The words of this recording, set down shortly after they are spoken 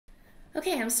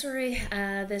Okay, I'm sorry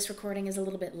this recording is a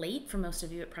little bit late. For most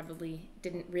of you, it probably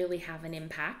didn't really have an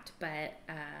impact, but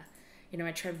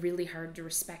I try really hard to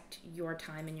respect your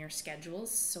time and your schedules,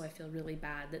 so I feel really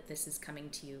bad that this is coming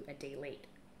to you a day late.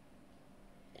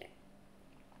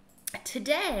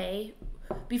 Today,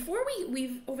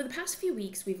 we've over the past few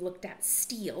weeks, we've looked at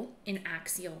steel in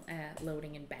axial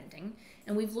loading and bending,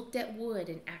 and we've looked at wood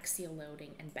in axial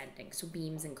loading and bending, so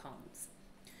beams and columns.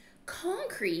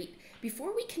 Concrete,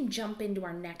 before we can jump into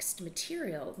our next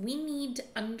material, we need to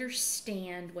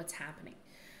understand what's happening.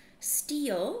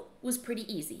 Steel was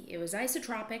pretty easy. It was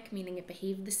isotropic, meaning it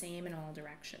behaved the same in all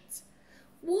directions.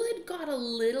 Wood got a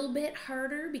little bit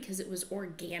harder because it was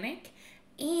organic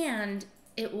and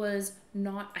it was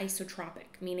not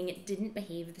isotropic, meaning it didn't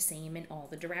behave the same in all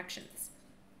the directions.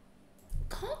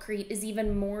 Concrete is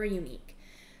even more unique.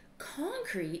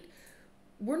 Concrete,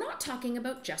 we're not talking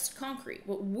about just concrete.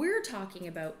 What we're talking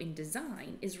about in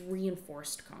design is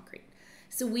reinforced concrete.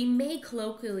 So we may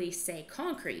colloquially say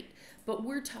concrete, but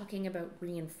we're talking about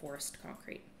reinforced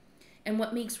concrete. And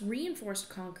what makes reinforced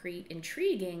concrete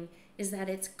intriguing is that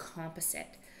it's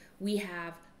composite. We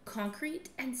have concrete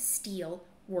and steel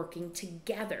working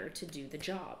together to do the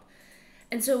job.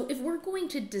 And so if we're going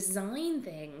to design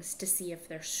things to see if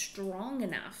they're strong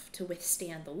enough to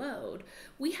withstand the load,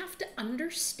 we have to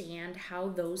understand how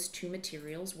those two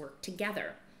materials work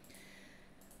together.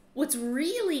 What's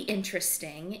really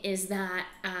interesting is that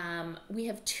we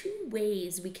have two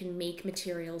ways we can make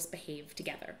materials behave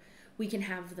together. We can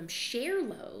have them share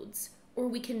loads, or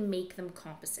we can make them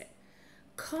composite.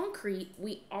 Concrete,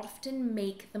 we often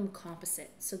make them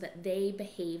composite so that they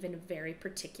behave in a very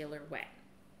particular way.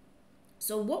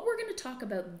 So what we're going to talk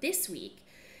about this week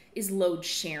is load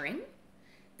sharing,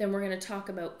 then we're going to talk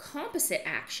about composite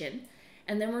action,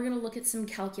 and then we're going to look at some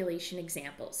calculation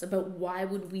examples about why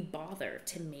would we bother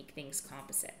to make things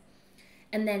composite.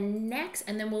 And then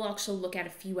we'll also look at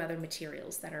a few other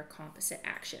materials that are composite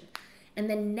action. And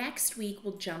then next week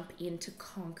we'll jump into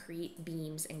concrete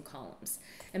beams and columns.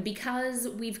 And because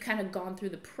we've kind of gone through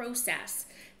the process,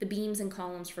 the beams and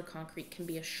columns for concrete can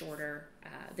be a shorter,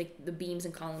 the beams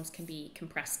and columns can be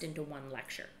compressed into one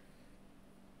lecture.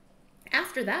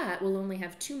 After that, we'll only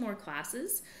have two more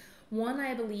classes. One,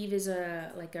 I believe, is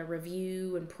a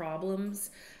review and problems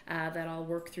that I'll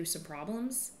work through some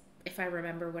problems, if I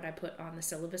remember what I put on the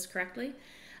syllabus correctly.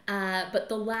 But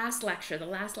the last lecture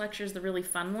is the really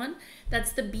fun one.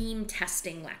 That's the beam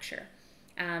testing lecture.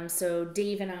 So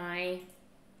Dave and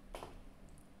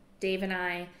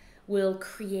I will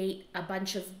create a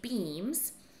bunch of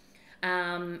beams.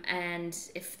 And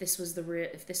if this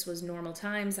was normal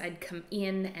times, I'd come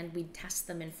in and we'd test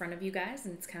them in front of you guys,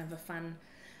 and it's kind of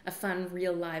a fun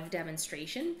real live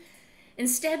demonstration.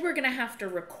 Instead, we're gonna have to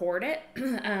record it,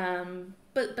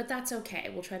 but that's okay.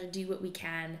 We'll try to do what we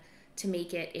can to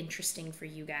make it interesting for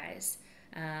you guys.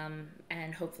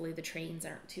 And hopefully the trains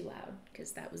aren't too loud,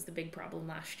 because that was the big problem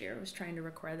last year. I was trying to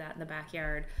record that in the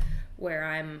backyard where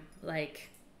I'm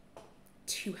like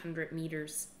 200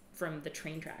 meters from the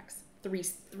train tracks,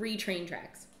 three train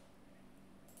tracks.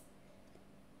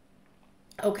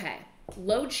 Okay,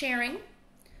 load sharing,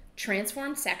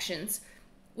 transformed sections,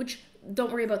 which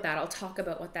don't worry about that. I'll talk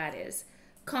about what that is.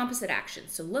 Composite action,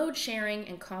 so load sharing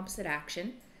and composite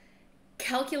action,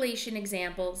 calculation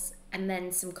examples, and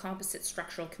then some composite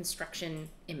structural construction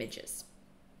images.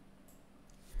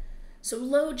 So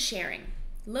load sharing.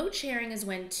 Load sharing is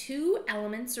when two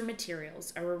elements or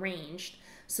materials are arranged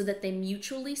so that they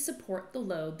mutually support the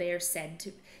load.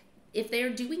 If they are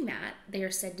doing that, they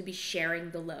are said to be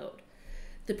sharing the load.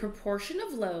 The proportion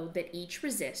of load that each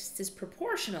resists is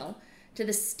proportional to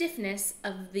the stiffness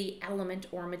of the element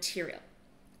or material.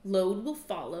 Load will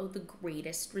follow the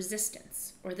greatest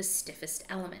resistance, or the stiffest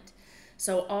element.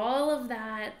 So all of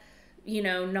that,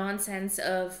 nonsense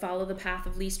of follow the path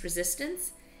of least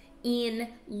resistance, in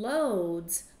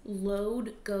loads,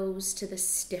 load goes to the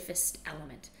stiffest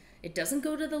element. It doesn't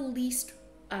go to the least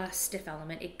stiff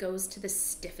element, it goes to the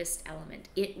stiffest element.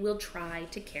 It will try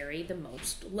to carry the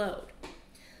most load.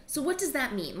 So what does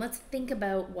that mean? Let's think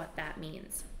about what that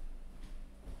means.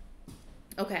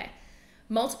 Okay.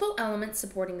 Multiple elements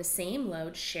supporting the same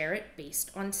load share it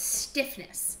based on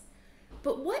stiffness.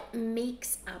 But what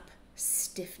makes up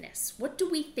stiffness? What do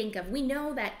we think of? We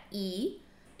know that E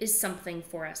is something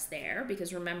for us there,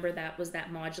 because remember that was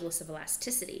that modulus of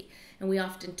elasticity, and we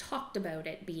often talked about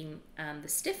it being the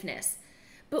stiffness.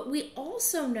 But we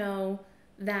also know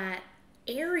that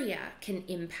area can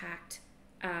impact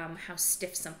how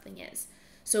stiff something is.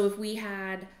 So if we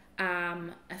had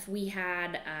a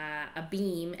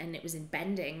beam and it was in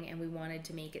bending and we wanted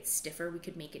to make it stiffer, we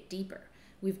could make it deeper.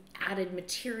 we've added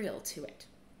material to it.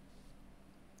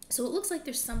 So it looks like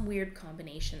there's some weird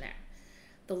combination there.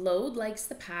 The load likes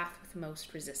the path with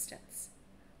most resistance.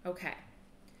 Okay.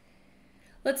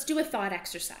 Let's do a thought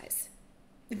exercise.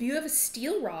 If you have a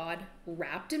steel rod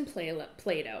wrapped in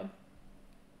Play-Doh,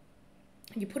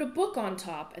 you put a book on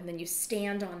top and then you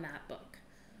stand on that book,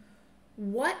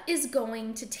 what is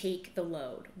going to take the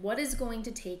load? What is going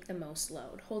to take the most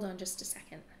load? Hold on just a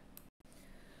second.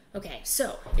 Okay,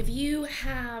 so if you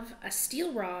have a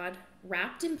steel rod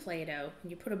wrapped in Play-Doh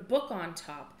and you put a book on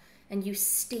top and you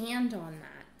stand on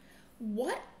that,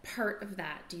 what part of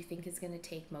that do you think is going to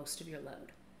take most of your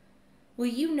load? Well,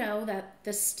 you know that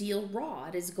the steel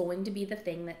rod is going to be the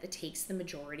thing that takes the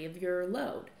majority of your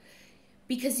load,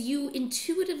 because you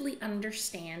intuitively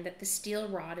understand that the steel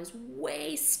rod is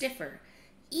way stiffer,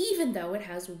 even though it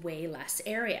has way less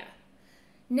area.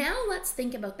 Now let's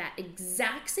think about that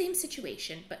exact same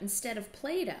situation, but instead of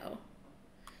Play-Doh,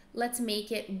 let's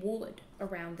make it wood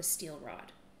around the steel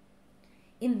rod.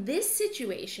 In this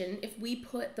situation, if we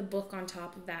put the book on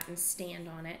top of that and stand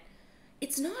on it,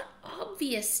 it's not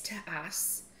obvious to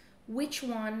us which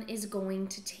one is going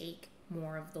to take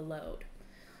more of the load.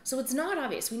 So it's not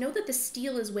obvious. We know that the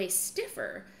steel is way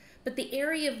stiffer, but the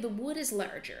area of the wood is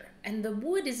larger, and the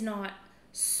wood is not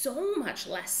so much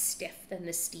less stiff than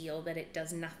the steel that it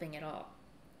does nothing at all.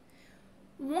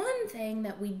 One thing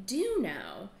that we do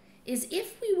know is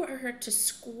if we were to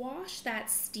squash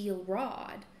that steel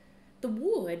rod, the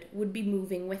wood would be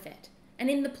moving with it. And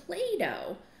in the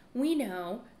Play-Doh, we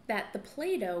know that the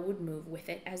Play-Doh would move with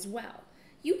it as well.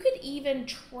 You could even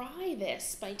try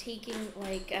this by taking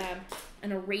like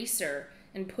an eraser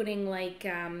and putting like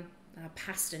a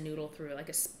pasta noodle through it, like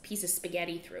a piece of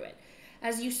spaghetti through it.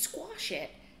 As you squash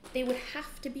it, they would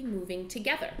have to be moving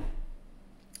together.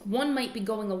 One might be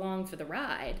going along for the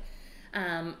ride,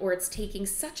 or it's taking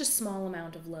such a small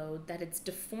amount of load that it's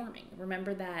deforming.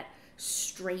 Remember that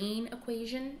strain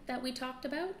equation that we talked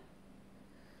about?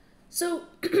 So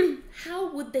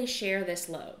how would they share this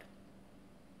load?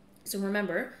 So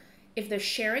remember, if they're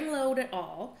sharing load at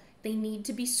all, they need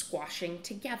to be squashing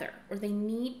together, or they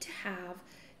need to have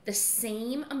the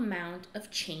same amount of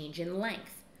change in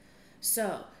length.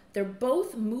 So they're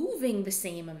both moving the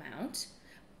same amount,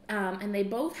 and they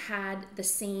both had the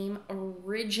same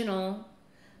original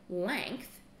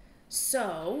length.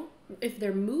 So if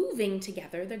they're moving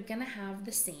together, they're going to have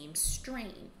the same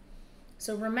strain.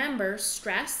 So remember,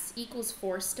 stress equals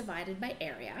force divided by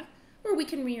area, or we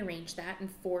can rearrange that, and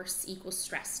force equals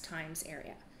stress times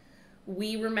area.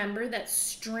 We remember that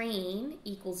strain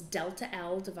equals delta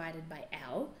L divided by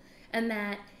L, and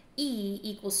that E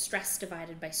equals stress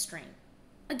divided by strain.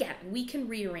 Again, we can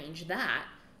rearrange that,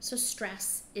 so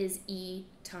stress is E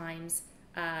times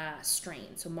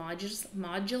strain. So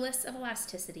modulus of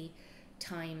elasticity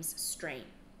times strain.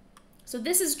 So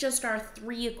this is just our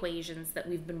 3 equations that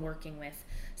we've been working with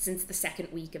since the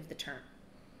 2nd week of the term.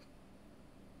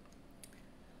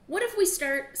 What if we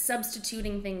start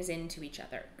substituting things into each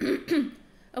other?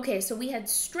 Okay, so we had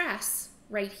stress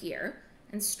right here,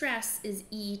 and stress is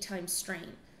E times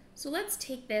strain. So let's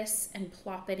take this and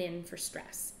plop it in for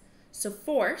stress. So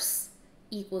force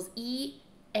equals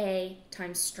EA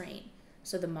times strain.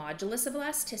 So the modulus of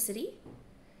elasticity,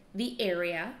 the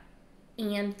area,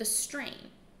 and the strain.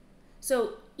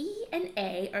 So E and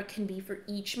A can be for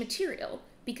each material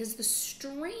because the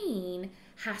strain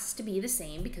has to be the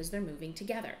same because they're moving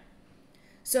together.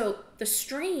 So the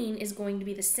strain is going to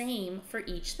be the same for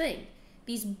each thing.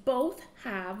 These both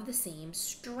have the same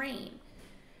strain.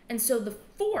 And so the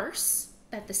force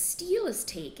that the steel is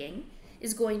taking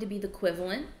is going to be the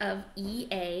equivalent of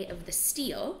EA of the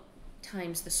steel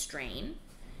times the strain.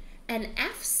 And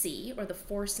FC, or the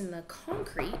force in the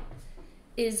concrete,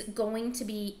 is going to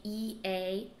be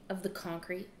EA of the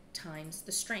concrete times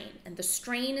the strain. And the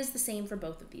strain is the same for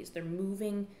both of these. They're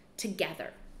moving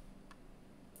together.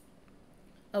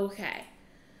 Okay.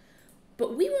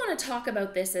 But we want to talk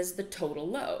about this as the total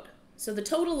load. So the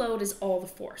total load is all the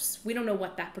force. We don't know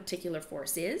what that particular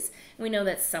force is. And we know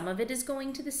that some of it is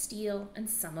going to the steel and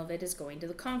some of it is going to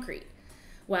the concrete.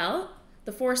 Well,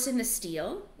 the force in the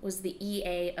steel was the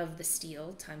EA of the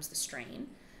steel times the strain,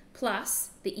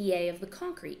 plus the EA of the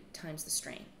concrete times the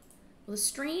strain. Well, the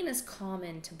strain is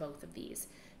common to both of these.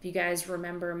 If you guys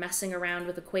remember messing around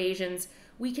with equations,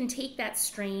 we can take that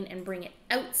strain and bring it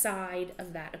outside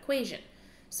of that equation.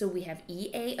 So we have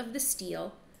EA of the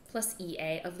steel plus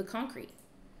EA of the concrete.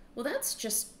 Well, that's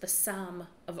just the sum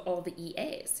of all the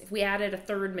EAs. If we added a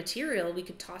third material, we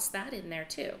could toss that in there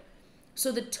too.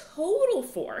 So the total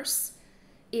force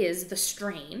is the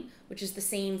strain, which is the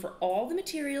same for all the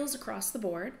materials across the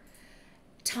board,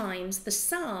 times the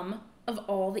sum of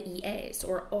all the EAs,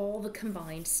 or all the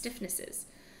combined stiffnesses.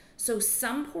 So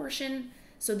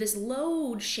so this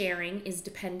load sharing is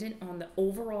dependent on the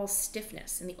overall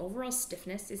stiffness, and the overall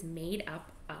stiffness is made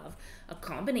up of a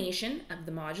combination of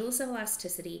the modulus of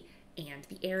elasticity and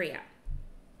the area.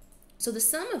 So the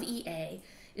sum of EA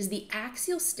is the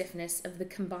axial stiffness of the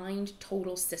combined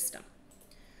total system.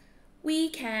 We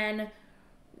can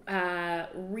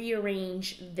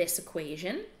rearrange this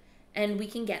equation, and we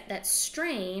can get that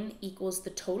strain equals the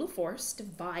total force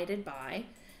divided by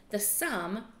the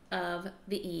sum of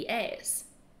the EAs.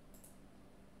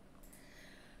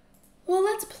 Well,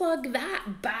 let's plug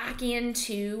that back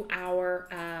into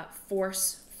our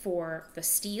force for the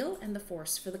steel and the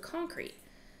force for the concrete.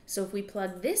 So if we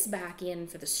plug this back in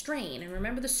for the strain, and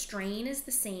remember the strain is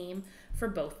the same for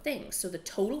both things. So the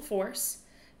total force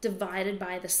divided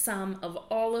by the sum of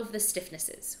all of the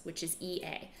stiffnesses, which is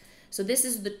EA. So this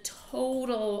is the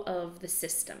total of the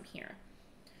system here.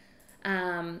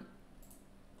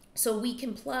 So we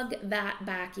can plug that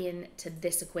back into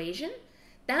this equation.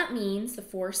 That means the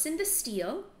force in the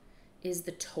steel is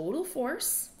the total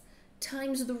force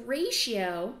times the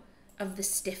ratio of the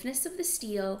stiffness of the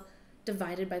steel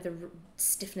divided by the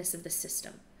stiffness of the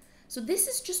system. So this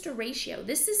is just a ratio.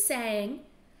 This is saying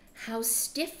how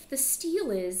stiff the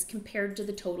steel is compared to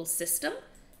the total system,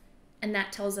 and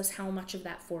that tells us how much of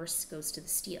that force goes to the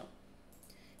steel.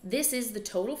 This is the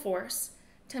total force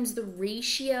times the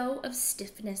ratio of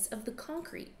stiffness of the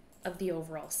concrete of the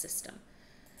overall system.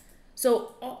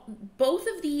 So both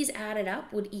of these added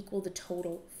up would equal the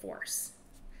total force.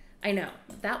 I know,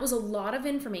 that was a lot of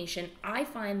information. I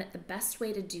find that the best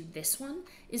way to do this one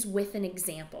is with an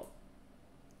example.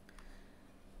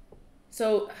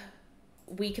 So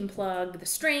we can plug the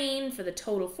strain for the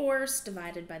total force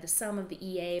divided by the sum of the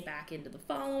EA back into the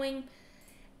following.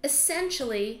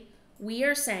 Essentially, we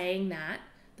are saying that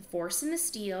the force in the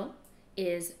steel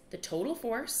is the total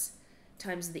force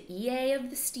times the EA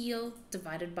of the steel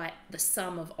divided by the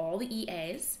sum of all the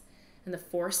EAs, and the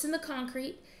force in the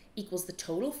concrete equals the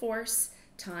total force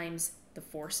times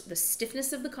the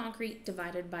stiffness of the concrete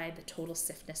divided by the total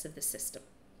stiffness of the system.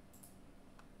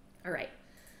 All right,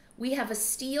 we have a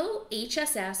steel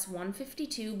HSS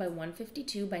 152 by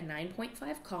 152 by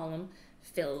 9.5 column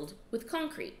filled with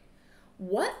concrete.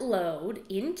 What load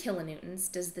in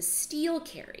kilonewtons does the steel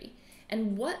carry,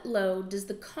 and what load does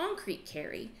the concrete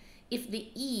carry if the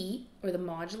E, or the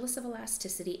modulus of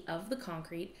elasticity of the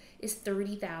concrete, is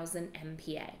 30,000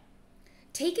 MPa?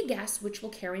 Take a guess which will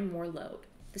carry more load,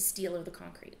 the steel or the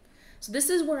concrete. So this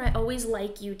is where I always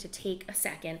like you to take a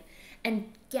second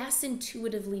and guess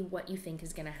intuitively what you think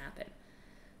is going to happen.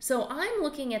 So I'm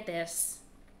looking at this.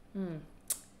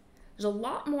 There's a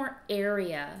lot more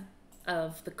area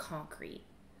of the concrete.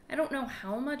 I don't know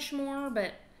how much more,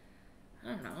 but I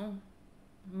don't know,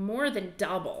 more than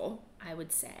double, I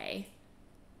would say,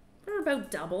 or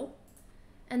about double.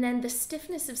 And then the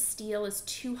stiffness of steel is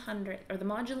 200, or the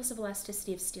modulus of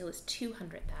elasticity of steel is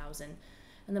 200,000,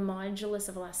 and the modulus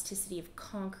of elasticity of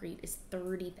concrete is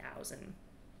 30,000.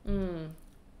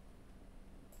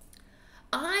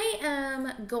 I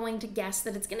am going to guess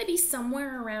that it's going to be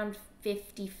somewhere around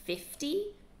 50-50.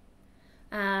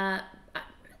 I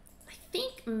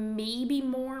think maybe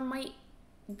more might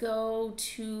go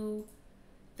to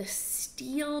the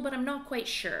steel, but I'm not quite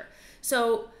sure.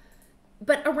 So,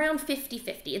 but around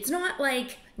 50-50. It's not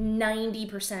like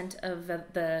 90% of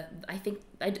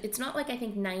it's not like I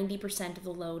think 90% of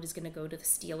the load is going to go to the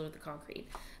steel or the concrete.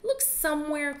 It looks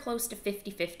somewhere close to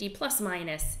 50-50, plus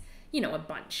minus, a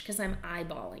bunch, because I'm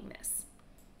eyeballing this.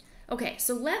 Okay,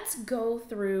 so let's go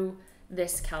through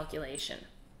this calculation.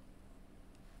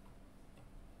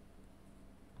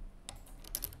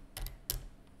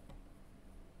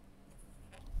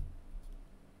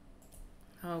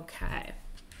 Okay.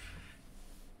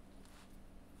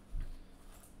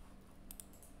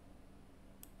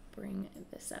 Bring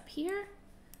this up here.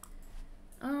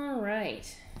 All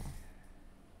right.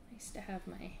 Nice to have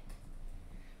my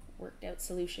worked out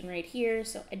solution right here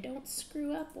so I don't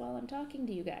screw up while I'm talking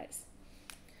to you guys.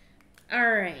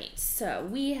 All right, so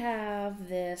we have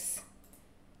this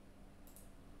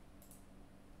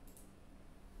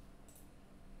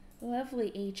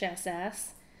lovely HSS,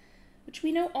 which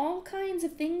we know all kinds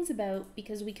of things about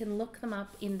because we can look them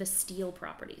up in the steel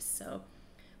properties. So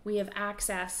we have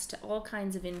access to all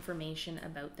kinds of information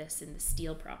about this in the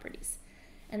steel properties.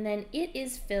 And then it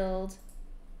is filled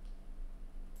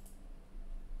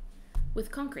with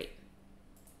concrete.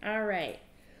 All right,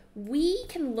 we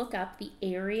can look up the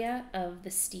area of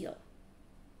the steel.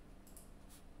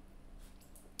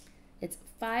 It's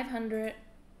 500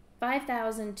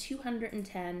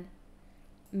 5,210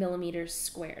 millimeters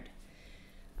squared.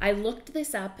 I looked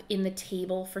this up in the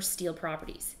table for steel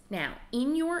properties. Now,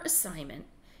 in your assignment,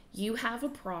 you have a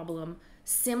problem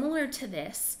similar to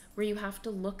this where you have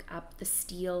to look up the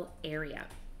steel area.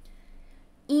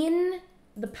 In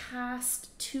the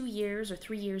past 2 years or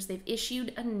 3 years, they've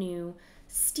issued a new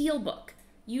steel book.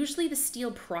 Usually the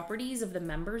steel properties of the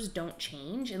members don't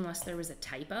change unless there was a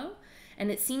typo,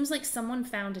 and it seems like someone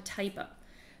found a typo.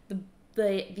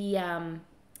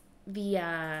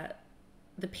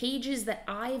 The pages that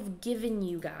I've given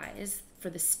you guys for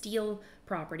the steel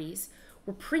properties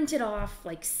were printed off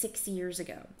like 6 years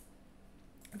ago.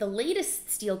 The latest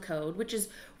steel code, which is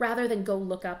rather than go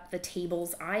look up the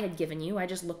tables I had given you, I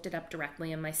just looked it up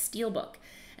directly in my steel book.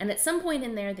 And at some point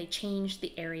in there, they changed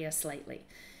the area slightly,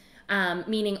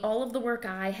 meaning all of the work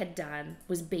I had done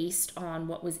was based on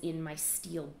what was in my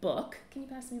steel book. Can you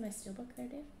pass me my steel book there,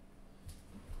 Dave?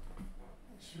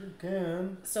 Sure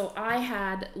can. So I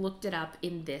had looked it up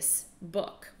in this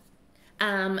book.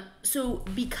 So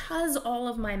because all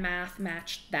of my math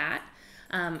matched that,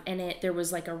 and there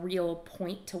was like a real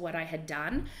point to what I had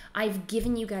done, I've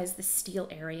given you guys the steel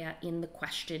area in the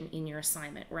question in your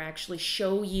assignment, where I actually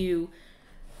show you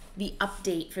the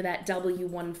update for that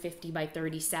W150 by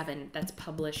 37 that's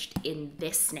published in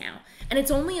this now. And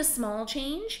it's only a small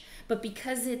change, but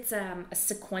because it's a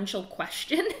sequential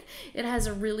question, it has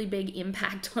a really big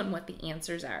impact on what the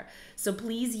answers are. So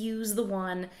please use the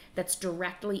one that's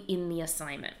directly in the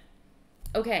assignment.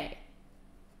 Okay.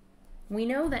 We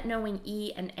know that knowing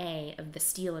E and A of the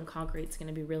steel and concrete is going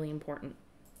to be really important.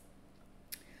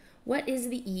 What is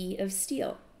the E of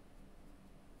steel?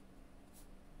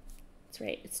 That's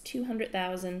right, it's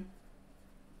 200,000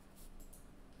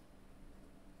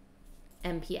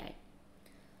 MPa.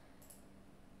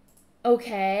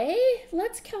 Okay,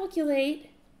 let's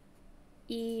calculate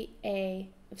EA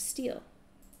of steel.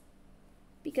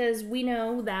 Because we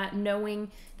know that knowing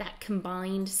that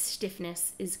combined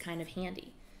stiffness is kind of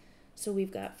handy. So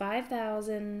we've got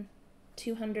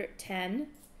 5,210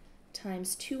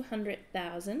 times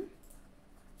 200,000.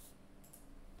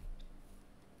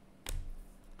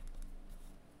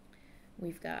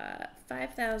 We've got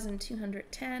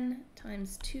 5,210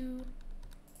 times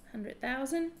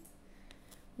 200,000.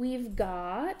 We've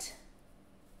got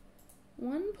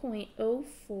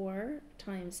 1.04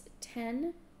 times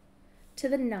 10 to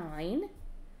the 9.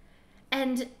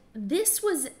 And this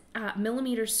was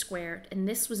millimeters squared, and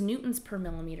this was newtons per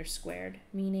millimeter squared,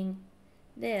 meaning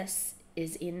this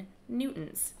is in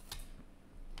newtons.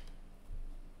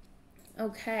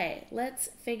 Okay, let's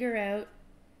figure out,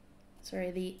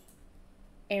 the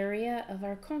area of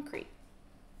our concrete.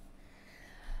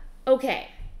 Okay,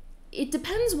 it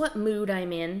depends what mood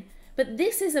I'm in, but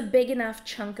this is a big enough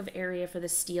chunk of area for the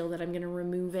steel that I'm going to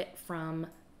remove it from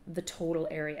the total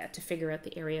area to figure out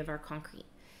the area of our concrete.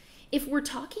 If we're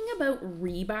talking about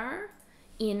rebar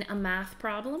in a math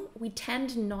problem, we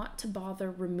tend not to bother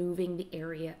removing the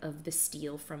area of the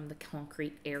steel from the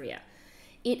concrete area.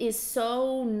 It is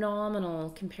so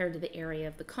nominal compared to the area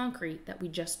of the concrete that we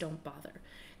just don't bother.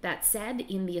 That said,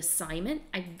 in the assignment,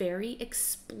 I very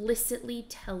explicitly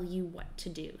tell you what to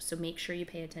do, so make sure you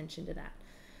pay attention to that.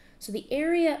 So the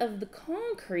area of the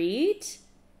concrete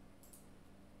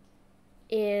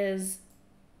is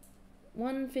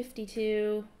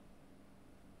 152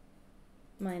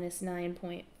 minus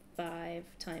 9.5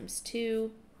 times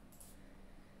 2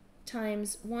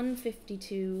 times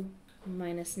 152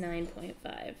 minus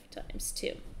 9.5 times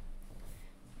 2.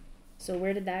 So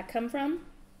where did that come from?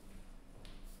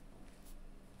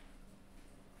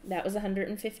 That was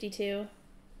 152.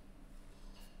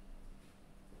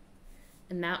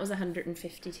 And that was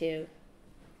 152.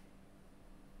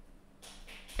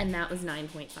 And that was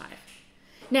 9.5.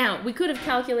 Now, we could have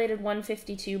calculated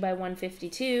 152 by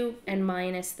 152 and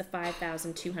minus the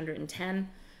 5,210.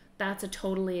 That's a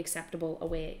totally acceptable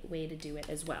way to do it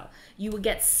as well. You will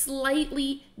get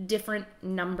slightly different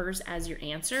numbers as your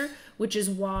answer, which is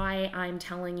why I'm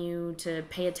telling you to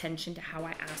pay attention to how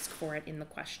I ask for it in the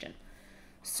question.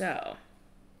 So,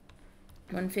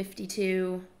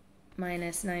 152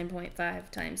 minus 9.5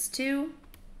 times 2.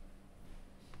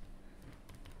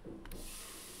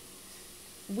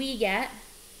 We get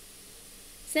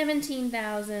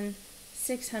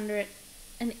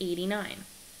 17,689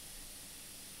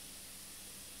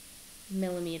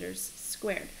 millimeters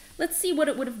squared. Let's see what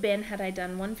it would have been had I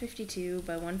done 152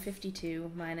 by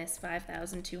 152 minus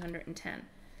 5,210.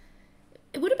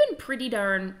 It would have been pretty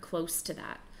darn close to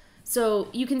that. So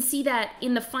you can see that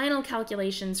in the final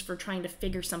calculations for trying to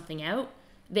figure something out,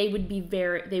 they would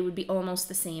be almost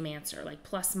the same answer, like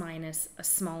plus minus a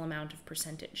small amount of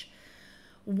percentage.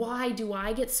 Why do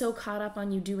I get so caught up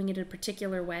on you doing it a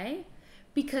particular way?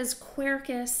 Because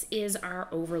Quercus is our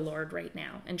overlord right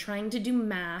now, and trying to do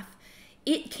math,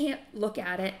 it can't look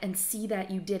at it and see that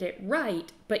you did it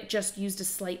right, but just used a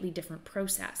slightly different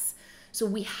process. So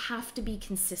we have to be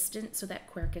consistent so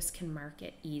that Quercus can mark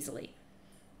it easily.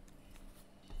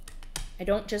 I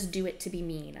don't just do it to be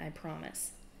mean, I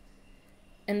promise.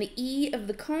 And the E of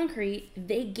the concrete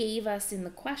they gave us in the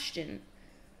question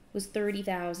was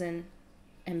 30,000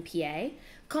 MPa.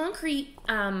 Concrete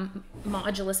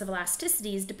modulus of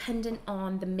elasticity is dependent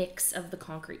on the mix of the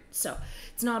concrete. So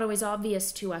it's not always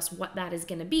obvious to us what that is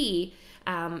going to be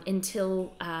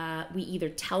until we either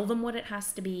tell them what it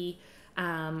has to be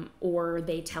or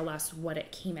they tell us what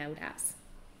it came out as.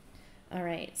 All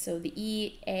right, so the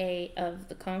EA of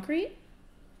the concrete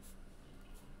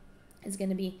is going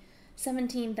to be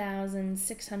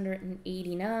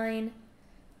 17,689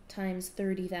 times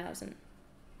 30,000.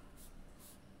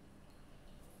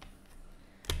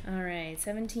 All right,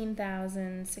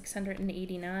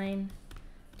 17,689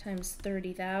 times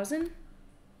 30,000.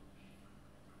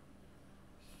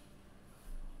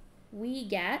 We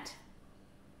get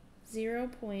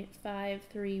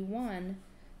 0.531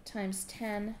 times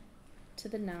 10 to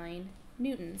the 9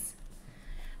 newtons.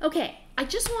 Okay, I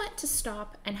just want to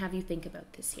stop and have you think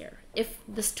about this here. If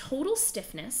this total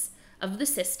stiffness of the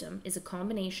system is a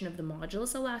combination of the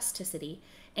modulus elasticity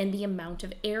and the amount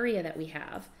of area that we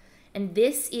have, and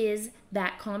this is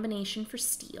that combination for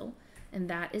steel, and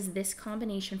that is this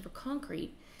combination for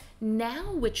concrete,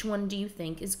 now which one do you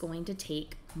think is going to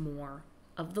take more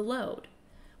of the load?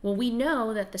 Well, we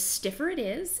know that the stiffer it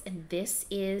is, and this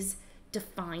is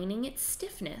defining its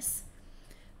stiffness,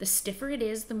 the stiffer it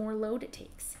is, the more load it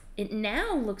takes. It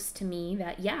now looks to me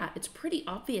that, yeah, it's pretty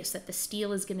obvious that the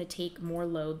steel is going to take more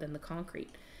load than the concrete.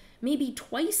 Maybe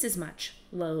twice as much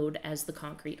load as the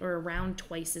concrete, or around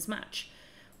twice as much,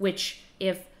 which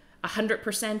if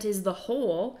 100% is the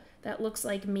whole, that looks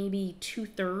like maybe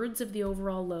 2/3 of the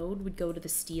overall load would go to the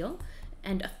steel,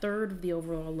 and 1/3 of the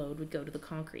overall load would go to the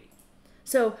concrete.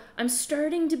 So I'm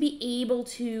starting to be able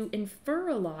to infer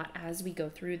a lot as we go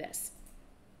through this.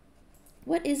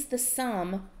 What is the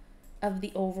sum of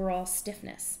the overall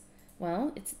stiffness?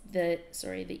 Well, it's the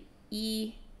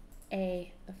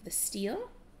EA of the steel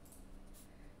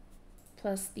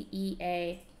plus the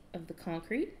EA of the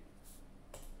concrete,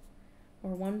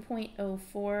 or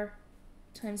 1.04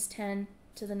 times 10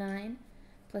 to the 9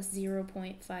 plus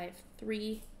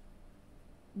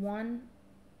 0.531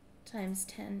 times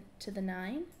 10 to the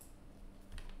 9.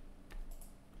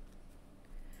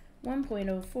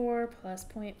 1.04 plus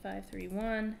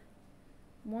 0.531,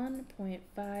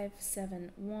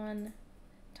 1.571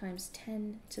 times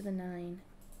 10 to the 9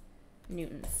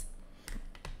 newtons.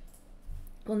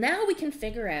 Well, now we can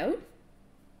figure out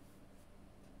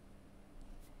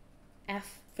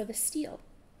F for the steel.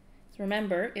 So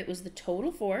remember, it was the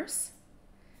total force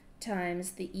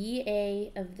times the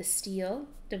EA of the steel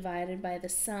divided by the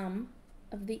sum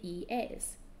of the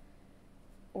EAs.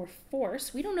 Or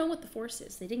force, we don't know what the force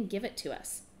is. They didn't give it to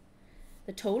us.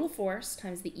 The total force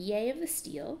times the EA of the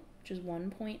steel, which is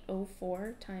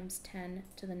 1.04 times 10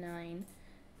 to the 9,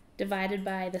 divided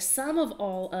by the sum of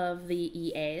all of the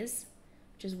EAs,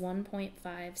 which is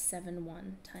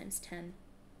 1.571 times 10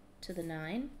 to the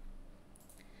 9.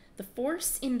 The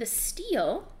force in the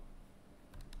steel,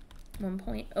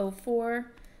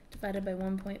 1.04 divided by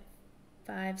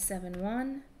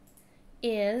 1.571,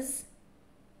 is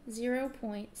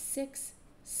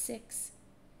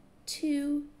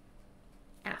 0.662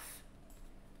 F,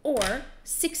 or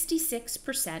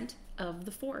 66% of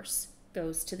the force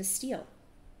goes to the steel.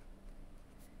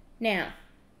 Now,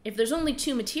 if there's only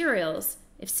two materials,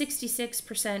 if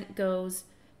 66% goes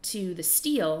to the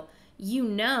steel, you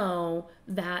know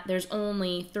that there's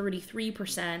only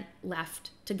 33%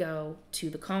 left to go to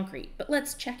the concrete. But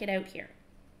let's check it out here.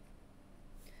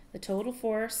 The total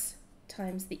force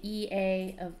times the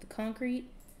EA of the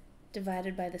concrete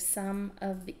divided by the sum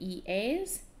of the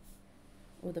EAs,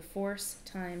 or the force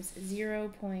times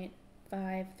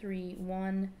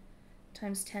 0.531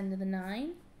 times 10 to the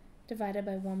 9 divided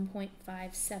by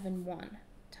 1.571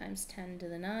 times 10 to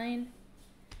the 9.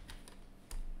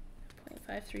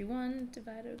 0.531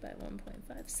 divided by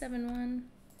 1.571,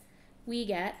 we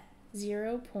get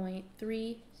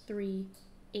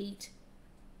 0.338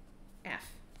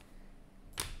 F.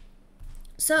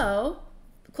 So,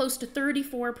 close to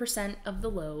 34% of the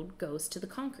load goes to the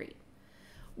concrete.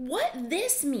 What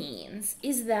this means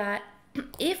is that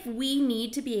if we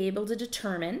need to be able to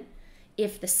determine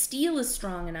if the steel is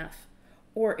strong enough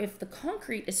or if the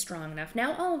concrete is strong enough,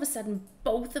 now all of a sudden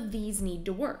both of these need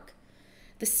to work.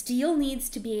 The steel needs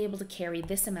to be able to carry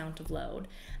this amount of load,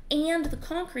 and the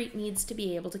concrete needs to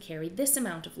be able to carry this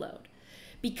amount of load.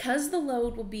 Because the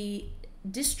load will be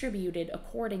distributed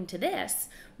according to this,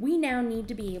 we now need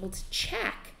to be able to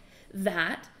check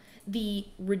that the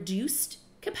reduced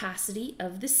capacity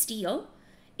of the steel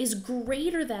is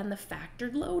greater than the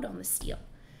factored load on the steel.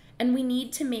 And we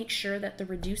need to make sure that the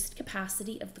reduced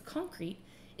capacity of the concrete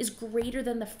is greater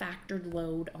than the factored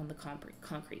load on the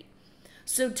concrete.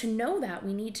 So to know that,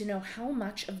 we need to know how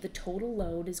much of the total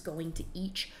load is going to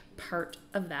each part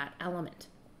of that element.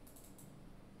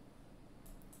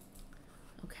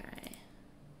 Okay.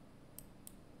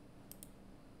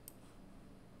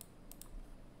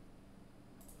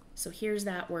 So here's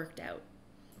that worked out.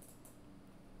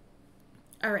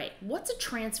 All right, what's a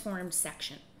transformed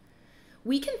section?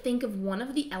 We can think of one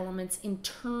of the elements in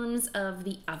terms of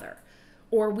the other,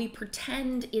 or we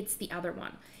pretend it's the other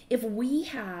one. If we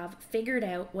have figured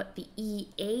out what the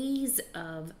EAs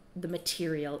of the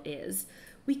material is,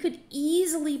 we could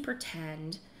easily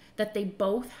pretend that they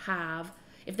both have,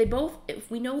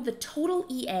 if we know the total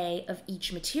EA of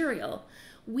each material,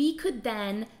 we could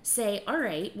then say, all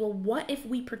right, well, what if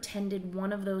we pretended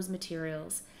one of those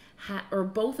materials or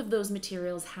both of those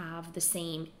materials have the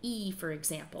same E, for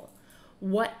example?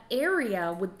 What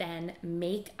area would then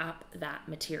make up that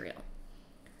material?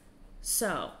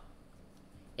 So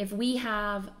if we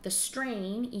have the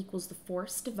strain equals the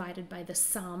force divided by the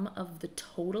sum of the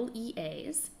total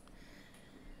EAs,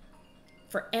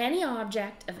 for any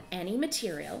object of any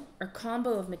material or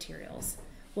combo of materials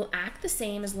will act the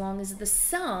same as long as the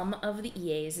sum of the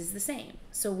EAs is the same.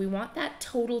 So we want that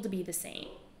total to be the same.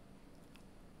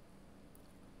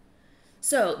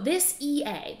 So this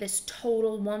EA, this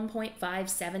total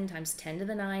 1.57 times 10 to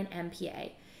the 9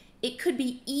 MPa, it could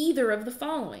be either of the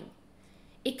following.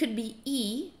 It could be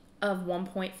E of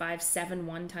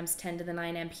 1.571 times 10 to the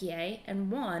 9 MPa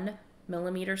and 1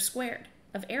 millimeter squared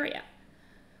of area.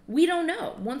 We don't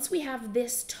know. Once we have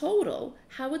this total,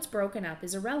 how it's broken up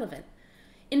is irrelevant.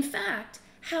 In fact,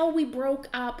 how we broke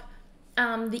up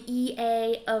the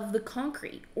EA of the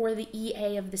concrete or the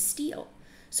EA of the steel.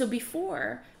 So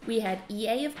before, we had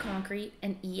EA of concrete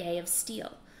and EA of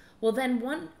steel. Well, then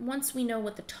once we know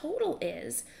what the total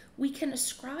is, we can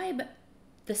ascribe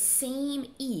the same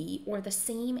E or the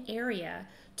same area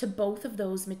to both of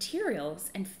those materials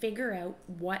and figure out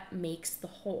what makes the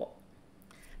whole.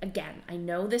 Again, I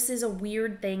know this is a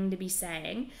weird thing to be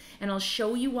saying, and I'll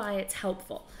show you why it's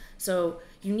helpful. So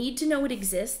you need to know it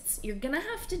exists. You're gonna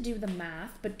have to do the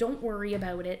math, but don't worry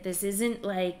about it. This isn't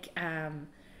like,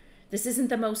 this isn't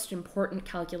the most important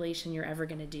calculation you're ever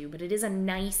gonna do, but it is a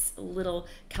nice little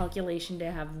calculation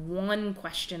to have one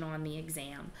question on the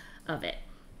exam of it.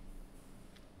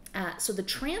 So the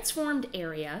transformed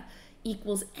area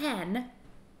equals N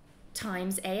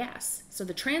times AS. So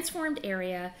the transformed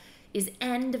area is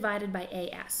N divided by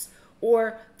AS,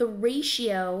 or the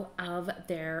ratio of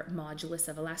their modulus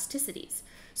of elasticities.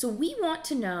 So we want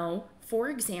to know, for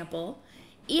example,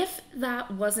 if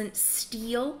that wasn't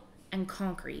steel and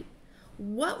concrete,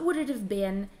 what would it have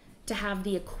been to have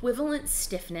the equivalent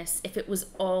stiffness if it was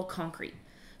all concrete?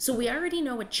 So we already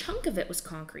know a chunk of it was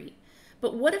concrete,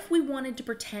 but what if we wanted to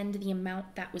pretend the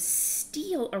amount that was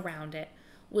steel around it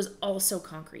was also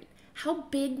concrete? How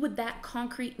big would that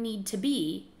concrete need to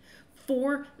be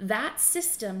for that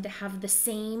system to have the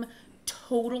same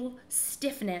total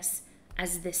stiffness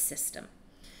as this system?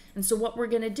 And so what we're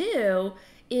going to do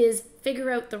is figure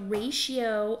out the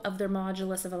ratio of their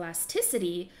modulus of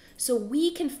elasticity so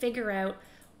we can figure out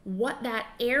what that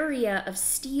area of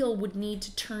steel would need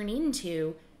to turn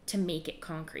into to make it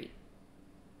concrete.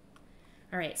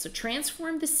 All right, so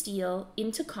transform the steel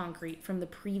into concrete from the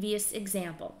previous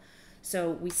example. So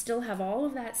we still have all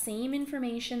of that same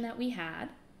information that we had.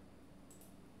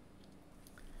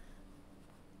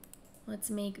 Let's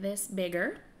make this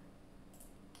bigger.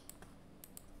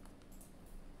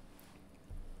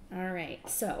 All right,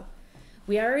 so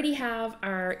we already have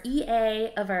our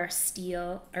EA of our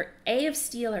steel, our A of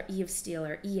steel, our E of steel,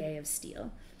 our EA of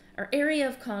steel, our area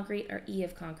of concrete, our E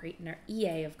of concrete, and our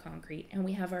EA of concrete, and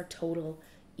we have our total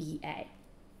EA.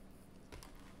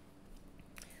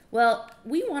 Well,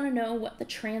 we want to know what the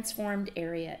transformed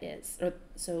area is.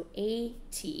 So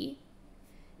AT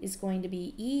is going to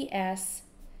be ES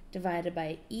divided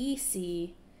by EC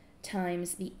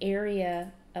times the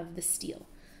area of the steel.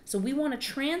 So we want to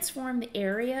transform the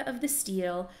area of the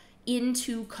steel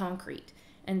into concrete.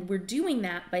 And we're doing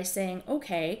that by saying,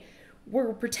 okay,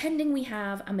 we're pretending we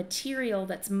have a material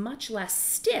that's much less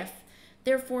stiff,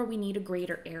 therefore we need a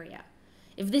greater area.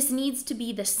 If this needs to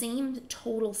be the same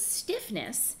total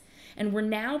stiffness, and we're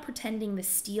now pretending the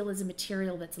steel is a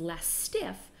material that's less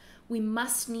stiff, we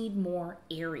must need more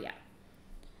area.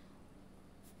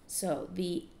 So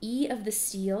the E of the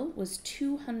steel was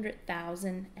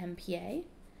 200,000 MPa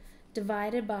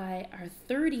divided by our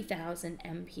 30,000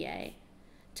 MPa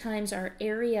times our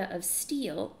area of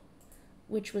steel,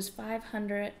 which was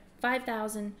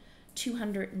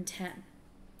 5,210.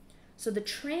 So the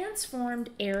transformed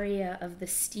area of the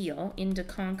steel into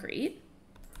concrete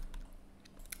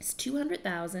is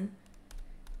 200,000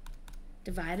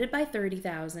 divided by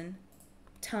 30,000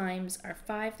 times our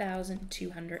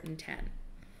 5,210.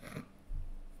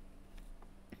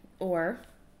 Or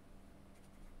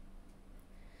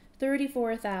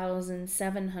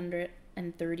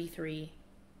 34,733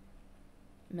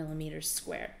 millimeters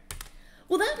squared.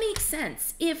 Well, that makes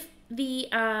sense. If the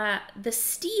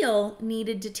steel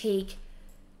needed to take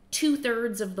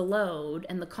 2/3 of the load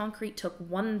and the concrete took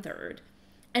 1/3,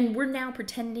 and we're now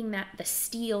pretending that the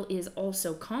steel is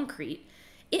also concrete,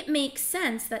 it makes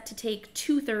sense that to take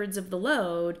 2/3 of the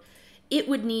load, it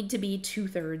would need to be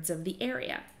 2/3 of the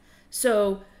area.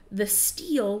 So the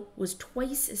steel was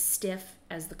twice as stiff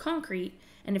as the concrete,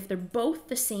 and if they're both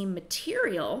the same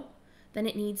material, then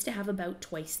it needs to have about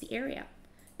twice the area.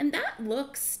 And that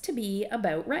looks to be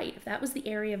about right. If that was the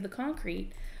area of the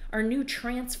concrete, our new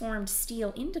transformed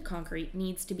steel into concrete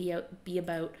needs to be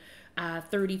about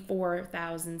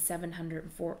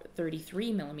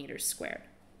 34,733 millimeters squared.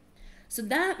 So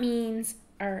that means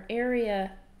our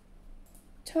area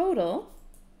total,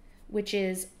 which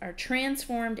is our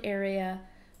transformed area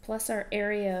plus our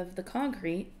area of the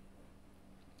concrete,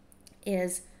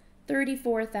 is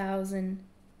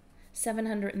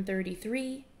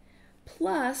 34,733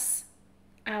 plus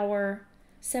our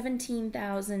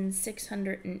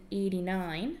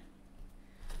 17,689,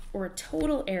 or a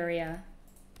total area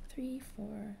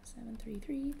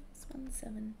 34733 plus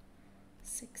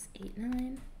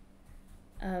 17689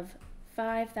 of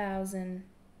 5,000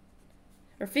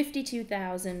 or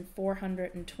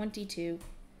 52,422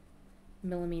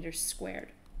 millimeters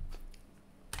squared.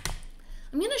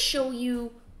 I'm going to show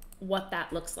you what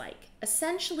that looks like.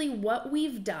 Essentially, what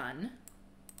we've done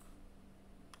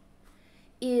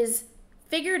is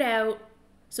figured out,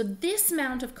 so this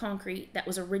amount of concrete that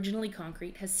was originally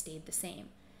concrete has stayed the same.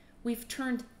 We've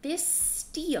turned this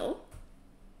steel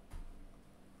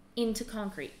into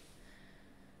concrete.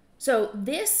 So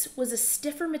this was a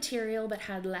stiffer material but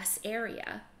had less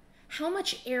area. How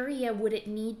much area would it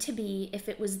need to be if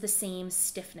it was the same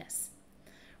stiffness?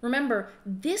 Remember,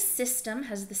 this system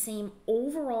has the same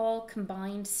overall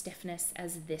combined stiffness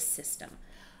as this system.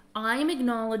 I'm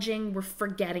acknowledging we're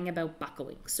forgetting about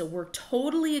buckling. So we're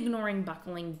totally ignoring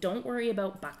buckling. Don't worry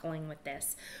about buckling with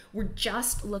this. We're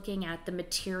just looking at the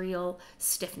material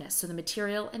stiffness. So the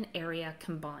material and area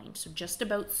combined. So just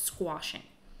about squashing.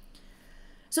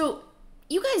 So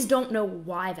you guys don't know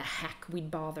why the heck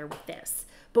we'd bother with this,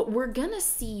 but we're gonna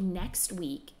see next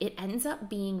week it ends up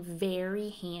being very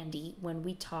handy when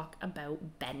we talk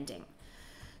about bending.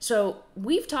 So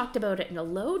we've talked about it in a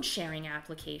load sharing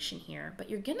application here, but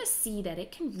you're gonna see that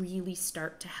it can really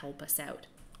start to help us out.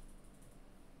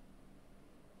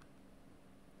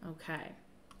 Okay.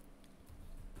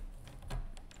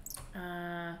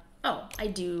 I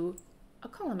do a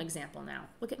column example now.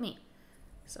 Look at me.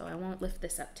 So I won't lift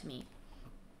this up to me.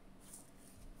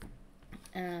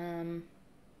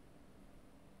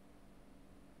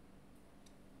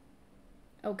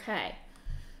 Okay,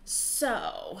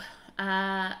 so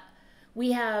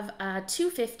we have a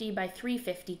 250 by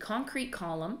 350 concrete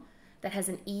column that has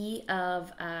an E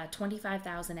of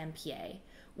 25,000 MPa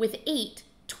with 8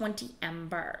 20M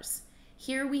bars.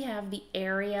 Here we have the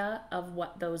area of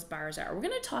what those bars are. We're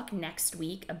going to talk next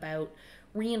week about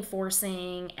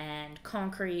reinforcing and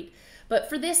concrete, but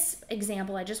for this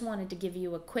example, I just wanted to give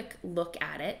you a quick look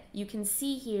at it. You can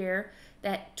see here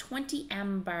that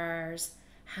 20M bars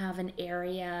have an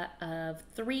area of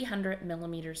 300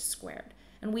 millimeters squared,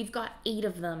 and we've got 8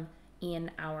 of them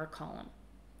in our column.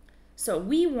 So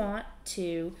we want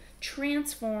to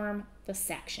transform the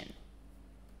section.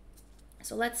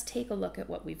 So let's take a look at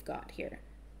what we've got here.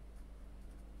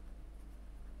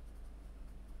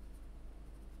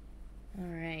 All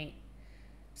right,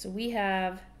 so we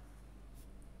have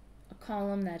a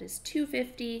column that is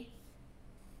 250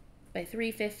 by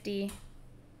 350.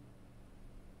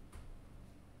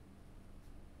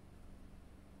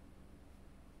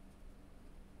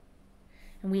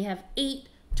 And we have 8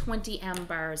 20M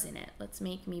bars in it. Let's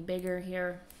make me bigger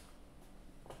here.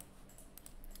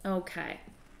 Okay.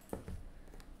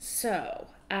 So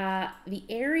the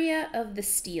area of the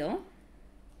steel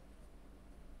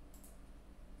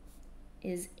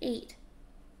is 8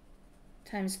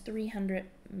 times 300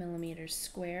 millimeters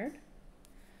squared,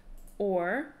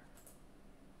 or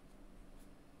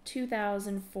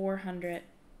 2,400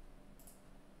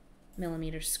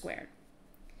 millimeters squared.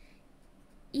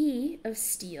 E of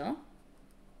steel,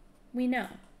 we know,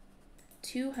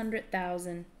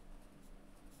 200,000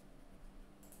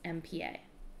 MPa.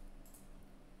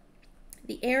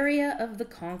 The area of the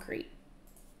concrete.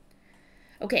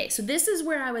 Okay, so this is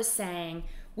where I was saying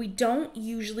we don't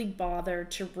usually bother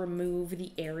to remove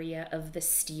the area of the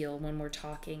steel when we're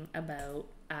talking about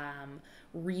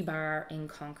rebar in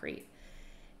concrete.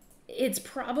 It's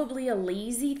probably a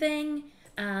lazy thing,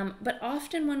 but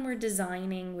often when we're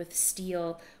designing with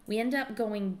steel, we end up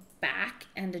going back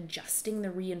and adjusting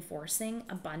the reinforcing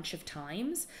a bunch of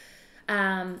times.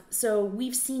 So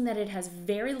we've seen that it has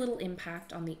very little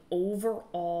impact on the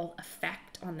overall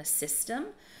effect on the system.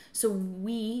 So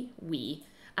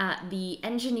the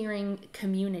engineering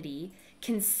community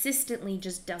consistently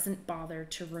just doesn't bother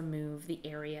to remove the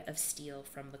area of steel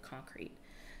from the concrete.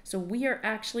 So we are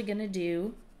actually going to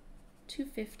do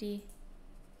 250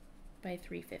 by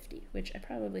 350, which I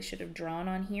probably should have drawn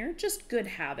on here. Just good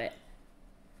habit.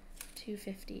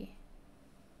 250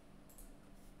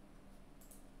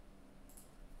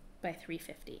 by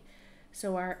 350.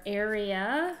 So our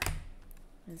area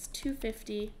is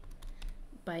 250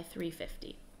 by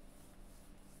 350.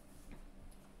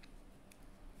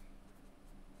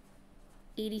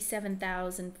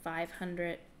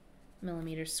 87,500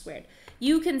 millimeters squared.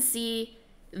 You can see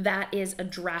that is a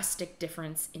drastic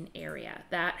difference in area.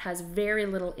 That has very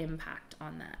little impact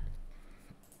on that.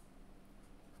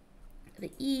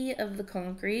 The E of the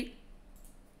concrete,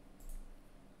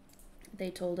 they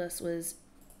told us, was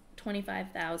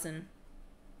 25,000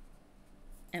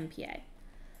 MPa.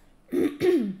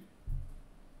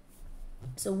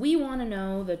 So we want to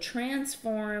know the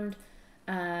transformed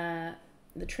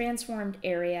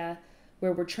area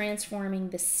where we're transforming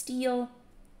the steel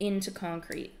into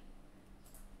concrete.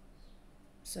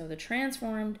 So the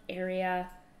transformed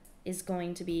area is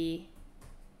going to be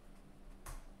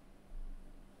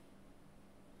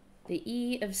the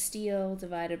E of steel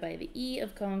divided by the E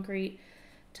of concrete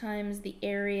times the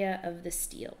area of the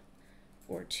steel,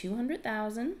 or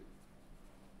 200,000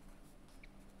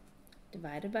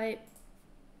 divided by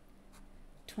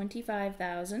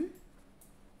 25,000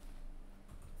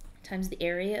 times the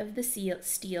area of the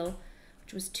steel,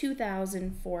 which was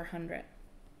 2,400.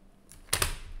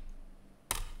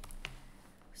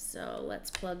 So let's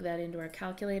plug that into our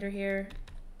calculator here.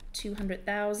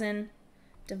 200,000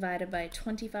 divided by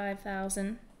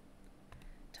 25,000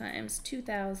 times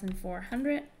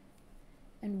 2,400,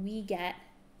 and we get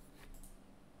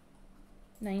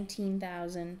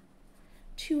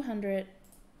 19,200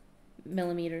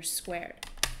 millimeters squared.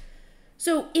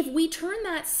 So if we turn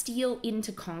that steel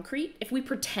into concrete, if we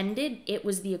pretended it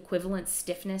was the equivalent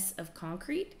stiffness of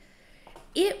concrete,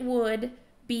 it would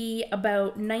be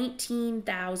about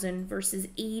 19,000 versus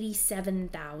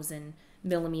 87,000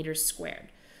 millimeters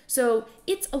squared. So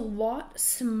it's a lot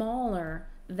smaller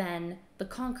than the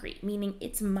concrete, meaning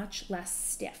it's much less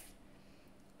stiff.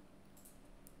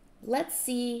 Let's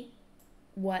see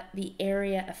what the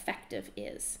area effective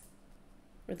is,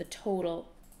 or the total.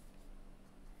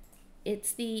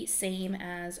 It's the same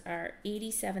as our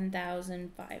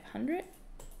 87,500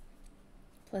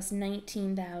 plus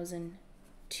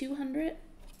 19,200.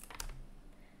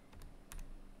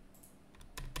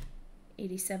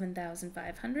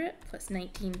 87,500 plus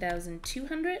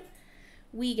 19,200,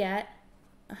 we get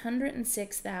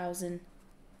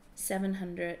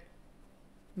 106,700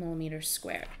 millimeters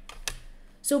squared.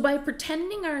 So by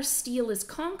pretending our steel is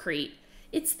concrete,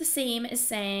 it's the same as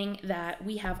saying that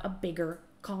we have a bigger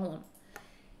column.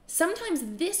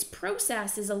 Sometimes this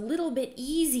process is a little bit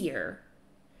easier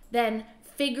than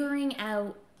figuring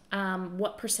out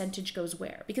what percentage goes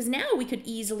where, because now we could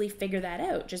easily figure that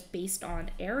out just based on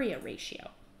area ratio.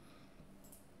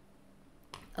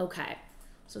 Okay,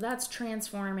 so that's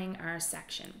transforming our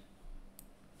section.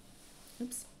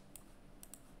 Oops.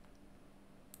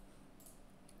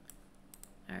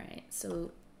 All right,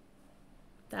 so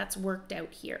that's worked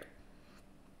out here.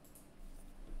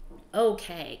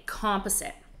 Okay,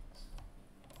 composite.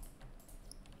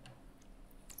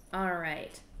 All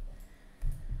right.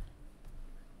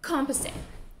 Composite.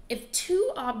 If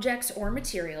two objects or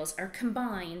materials are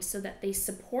combined so that they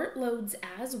support loads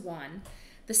as one,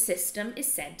 the system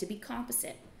is said to be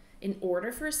composite. In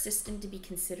order for a system to be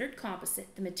considered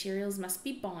composite, the materials must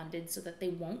be bonded so that they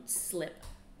won't slip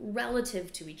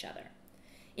relative to each other.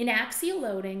 In axial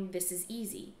loading, this is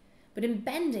easy. But in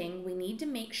bending, we need to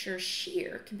make sure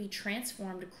shear can be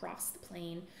transformed across the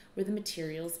plane where the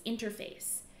materials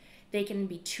interface. They can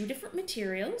be two different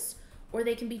materials, or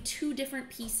they can be two different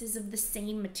pieces of the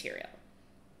same material.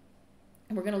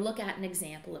 And we're going to look at an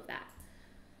example of that.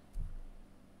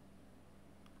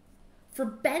 For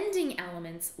bending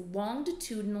elements,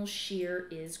 longitudinal shear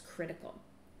is critical.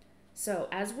 So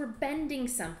as we're bending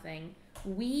something,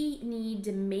 we need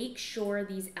to make sure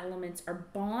these elements are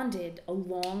bonded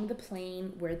along the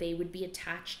plane where they would be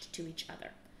attached to each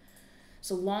other.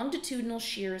 So longitudinal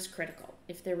shear is critical.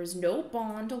 If there is no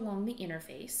bond along the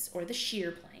interface or the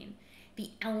shear plane, the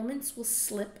elements will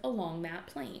slip along that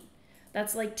plane.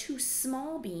 That's like two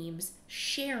small beams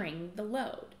sharing the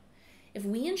load. If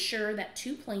we ensure that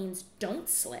two planes don't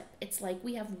slip, it's like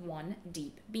we have one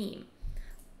deep beam.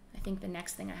 I think the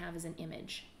next thing I have is an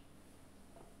image.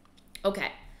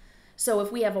 Okay, so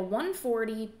if we have a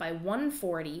 140 by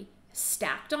 140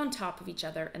 stacked on top of each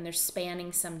other and they're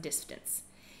spanning some distance,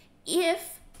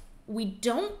 if we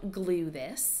don't glue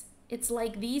this, it's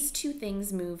like these two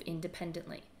things move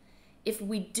independently. If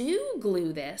we do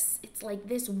glue this, it's like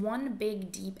this one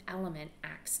big deep element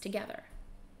acts together.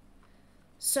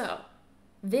 So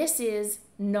this is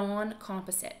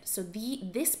non-composite. So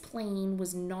this plane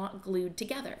was not glued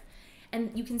together.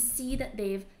 And you can see that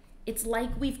it's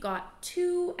like we've got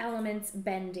two elements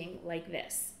bending like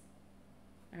this,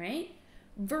 all right?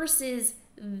 Versus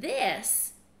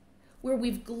this, where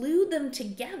we've glued them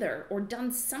together or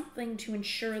done something to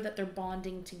ensure that they're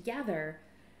bonding together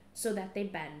so that they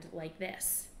bend like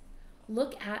this.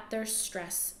 Look at their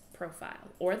stress profile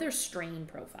or their strain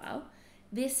profile.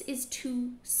 This is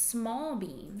two small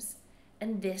beams,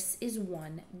 and this is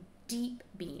one deep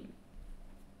beam.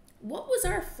 What was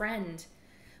our friend?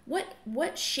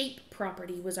 What shape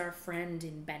property was our friend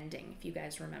in bending, if you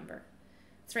guys remember?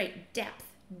 That's right, depth.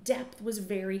 Depth was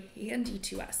very handy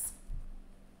to us.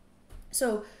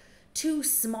 So two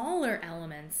smaller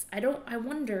elements, I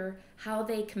wonder how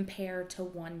they compare to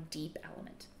one deep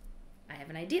element. I have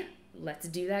an idea. Let's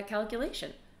do that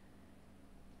calculation.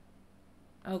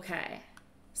 Okay.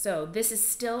 So this is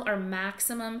still our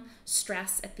maximum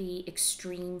stress at the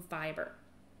extreme fiber.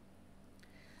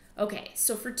 Okay,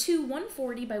 so for two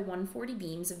 140 by 140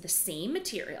 beams of the same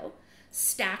material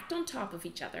stacked on top of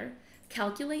each other,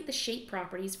 calculate the shape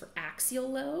properties for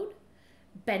axial load,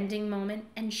 bending moment,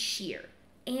 and shear,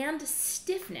 and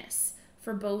stiffness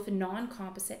for both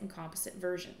non-composite and composite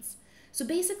versions. So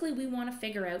basically we want to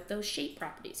figure out those shape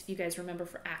properties. If you guys remember,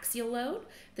 for axial load,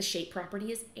 the shape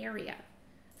property is area.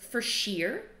 For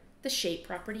shear, the shape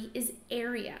property is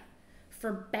area.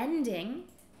 For bending,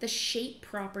 the shape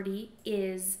property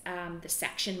is the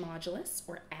section modulus,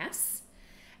 or S.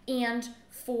 And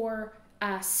for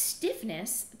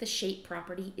stiffness, the shape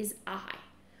property is I.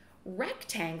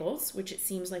 Rectangles, which it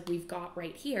seems like we've got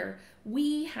right here,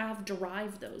 we have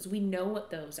derived those. We know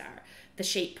what those are. The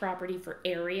shape property for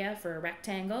area for a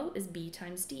rectangle is B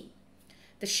times D.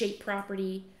 The shape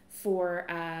property for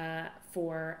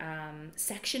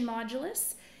section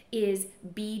modulus is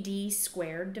BD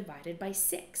squared divided by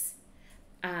 6.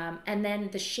 And then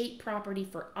the shape property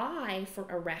for I for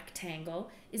a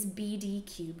rectangle is BD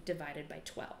cubed divided by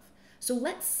 12. So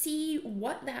let's see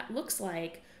what that looks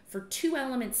like for two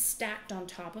elements stacked on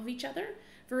top of each other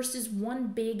versus one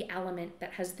big element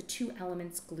that has the two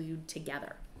elements glued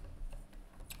together.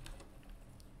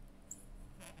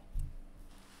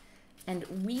 And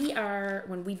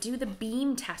when we do the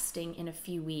beam testing in a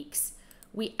few weeks,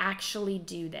 we actually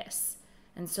do this.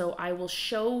 And so I will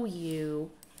show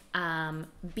you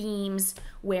beams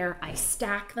where I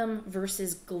stack them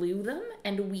versus glue them,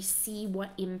 and we see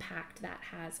what impact that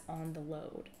has on the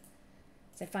load.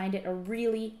 So I find it a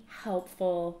really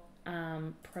helpful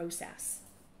process.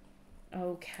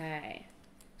 Okay,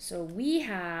 so we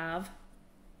have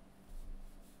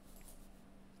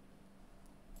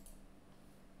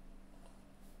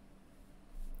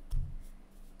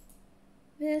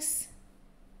this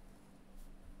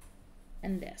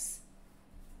and this.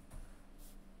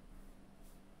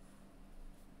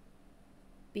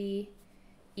 B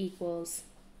equals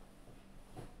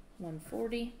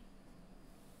 140.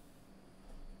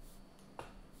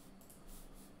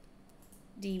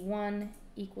 D1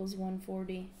 equals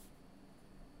 140.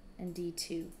 And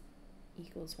D2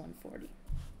 equals 140.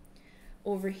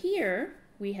 Over here,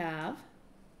 we have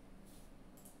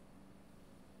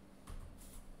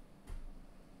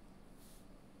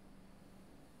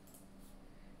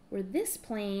where this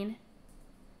plane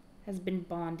has been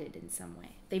bonded in some way.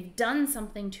 They've done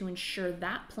something to ensure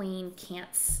that plane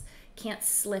can't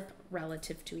slip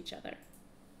relative to each other.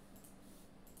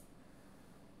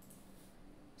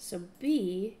 So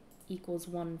B equals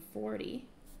 140.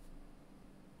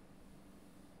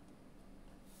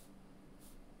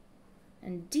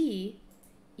 And D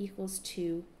equals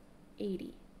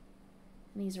 280.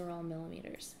 And these are all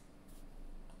millimeters.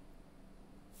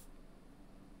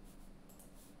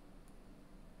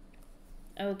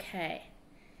 Okay.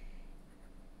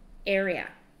 Area.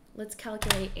 Let's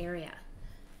calculate area.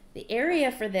 The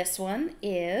area for this one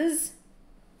is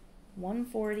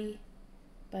 140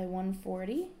 by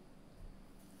 140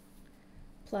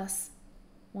 plus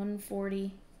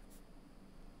 140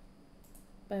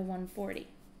 by 140.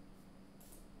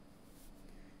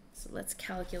 So let's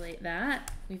calculate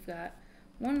that. We've got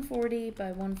 140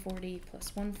 by 140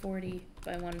 plus 140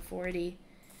 by 140.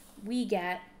 We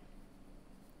get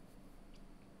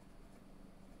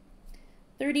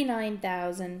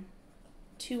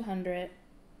 39,200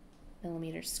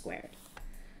 millimeters squared.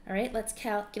 All right, let's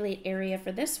calculate area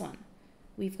for this one.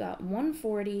 We've got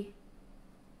 140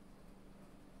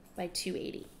 by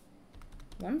 280.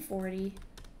 140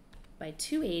 by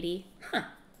 280.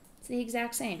 It's the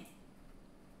exact same.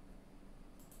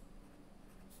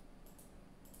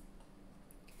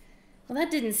 Well, that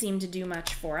didn't seem to do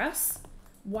much for us.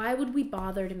 Why would we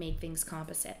bother to make things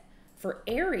composite? For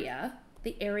area,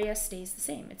 the area stays the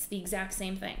same. It's the exact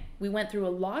same thing. We went through a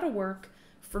lot of work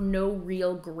for no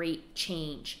real great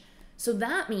change. So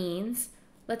that means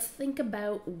let's think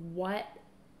about what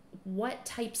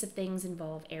types of things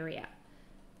involve area.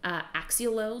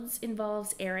 Axial loads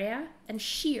involves area, and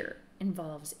shear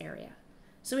involves area.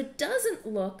 So it doesn't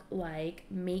look like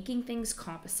making things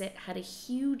composite had a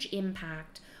huge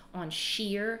impact on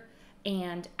shear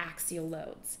and axial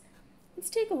loads. Let's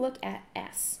take a look at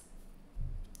S,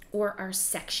 or our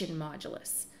section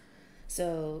modulus.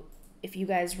 So if you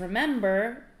guys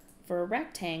remember, for a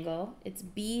rectangle, it's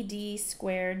BD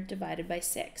squared divided by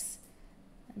 6.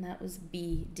 And that was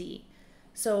BD.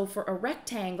 So for a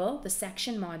rectangle, the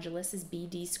section modulus is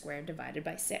BD squared divided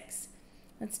by 6.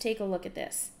 Let's take a look at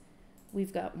this.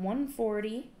 We've got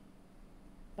 140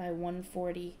 by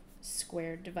 140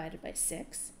 squared divided by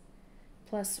 6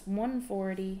 plus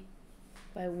 140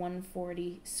 by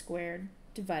 140 squared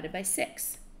divided by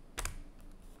 6.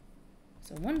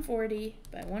 So 140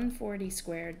 by 140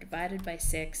 squared divided by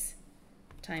 6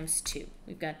 times 2.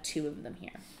 We've got 2 of them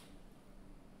here.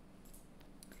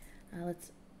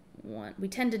 We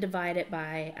tend to divide it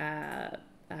by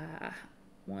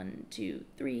 1, 2,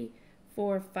 3,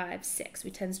 4, 5, 6.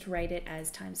 We tend to write it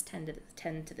as times 10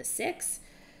 to the 6.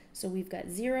 So we've got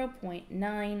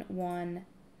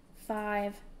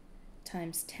 0.915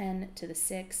 times 10 to the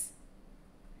 6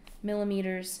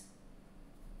 millimeters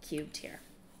cubed here.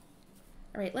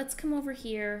 All right, let's come over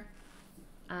here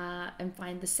and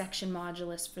find the section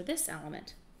modulus for this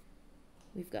element.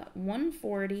 We've got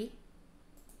 140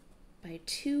 by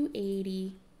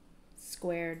 280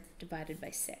 squared divided by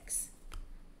 6.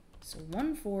 So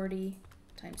 140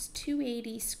 times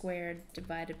 280 squared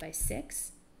divided by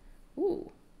 6.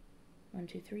 Ooh, 1,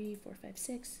 2, 3, 4, 5,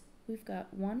 6. We've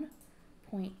got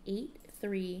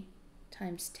 1.83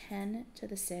 times 10 to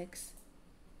the 6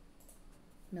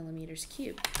 millimeters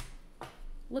cubed.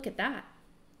 Look at that.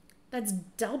 That's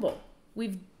double.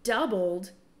 We've doubled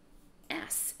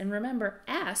S. And remember,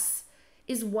 S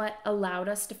is what allowed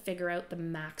us to figure out the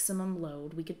maximum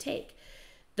load we could take.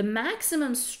 The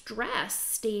maximum stress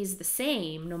stays the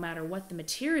same no matter what the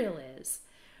material is,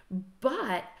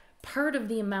 but part of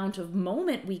the amount of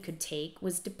moment we could take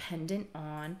was dependent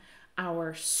on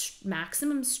our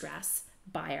maximum stress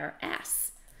by our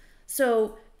S.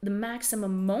 So the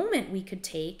maximum moment we could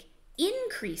take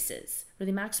increases, or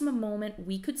the maximum moment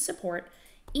we could support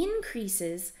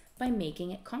increases by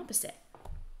making it composite.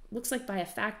 Looks like by a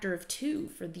factor of 2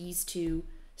 for these two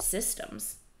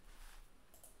systems.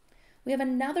 We have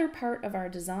another part of our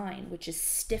design, which is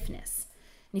stiffness.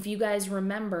 And if you guys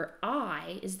remember,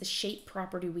 I is the shape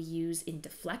property we use in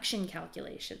deflection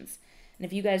calculations. And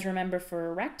if you guys remember, for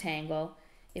a rectangle,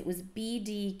 it was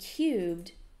BD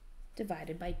cubed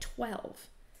divided by 12.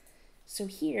 So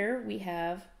here we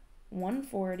have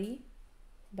 140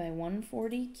 by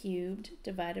 140 cubed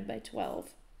divided by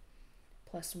 12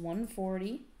 plus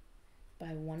 140 by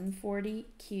 140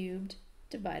 cubed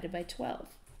divided by 12.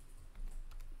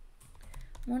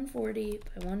 140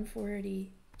 by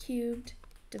 140 cubed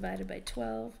divided by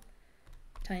 12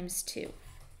 times 2.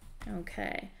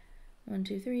 Okay, 1,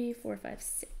 2, 3, 4, 5,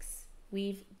 6.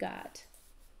 We've got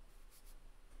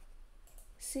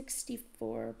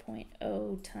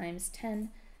 64.0 times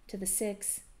 10 to the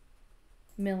 6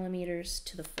 millimeters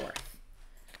to the 4th.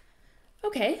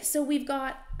 Okay, so we've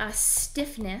got a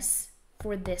stiffness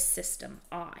for this system,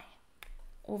 I.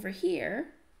 Over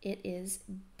here, it is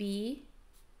BD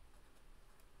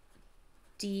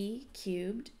d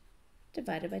cubed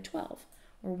divided by 12,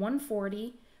 or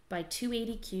 140 by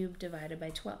 280 cubed divided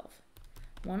by 12.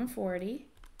 140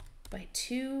 by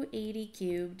 280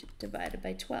 cubed divided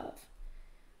by 12.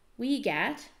 We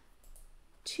get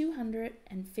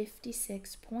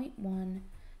 256.1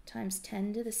 times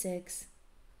 10 to the 6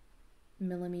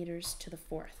 millimeters to the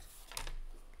 4th.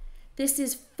 This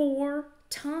is 4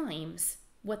 times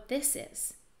what this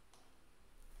is.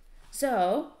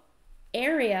 So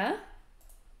area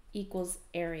equals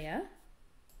area.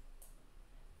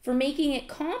 For making it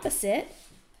composite,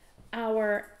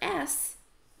 our S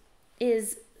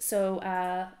is, so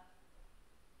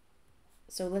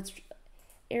let's,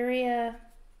 area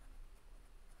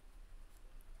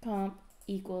comp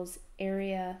equals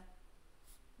area,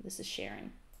 this is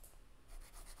sharing.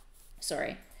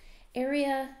 Sorry,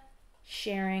 area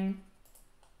sharing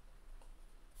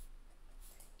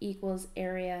equals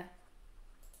area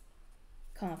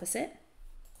composite.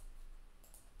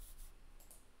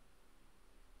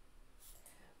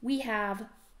 We have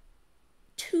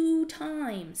 2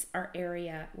 times our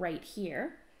area right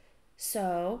here.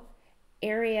 So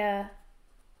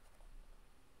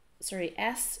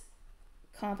S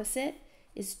composite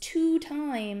is 2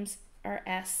 times our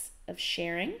S of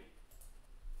sharing.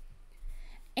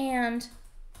 And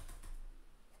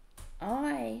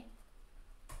I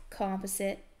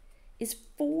composite is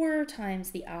 4 times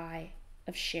the I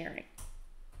of sharing.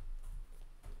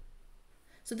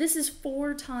 So this is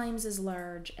 4 times as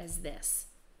large as this.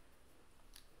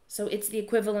 So it's the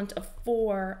equivalent of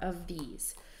 4 of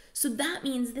these. So that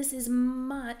means this is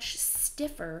much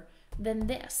stiffer than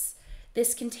this.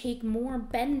 This can take more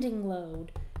bending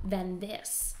load than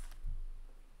this.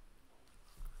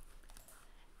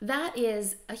 That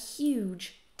is a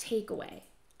huge takeaway.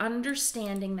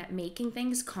 Understanding that making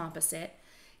things composite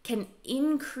can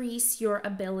increase your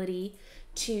ability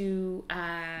to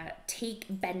take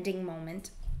bending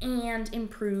moment and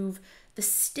improve the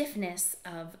stiffness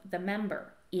of the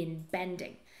member in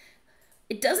bending.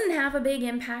 It doesn't have a big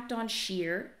impact on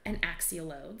shear and axial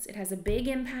loads. It has a big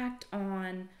impact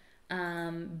on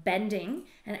bending,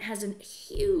 and it has a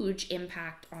huge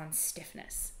impact on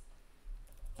stiffness.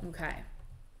 Okay.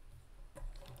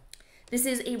 This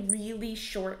is a really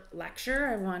short lecture.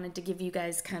 I wanted to give you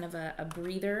guys kind of a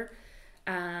breather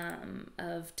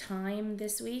of time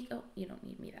this week. Oh, you don't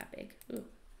need me that big. Ooh.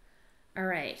 All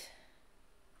right.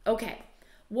 Okay.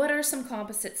 What are some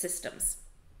composite systems?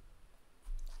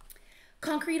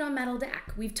 Concrete on metal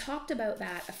deck. We've talked about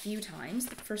that a few times.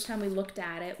 The first time we looked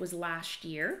at it was last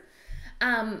year.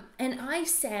 And I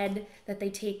said that they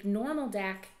take normal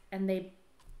deck and they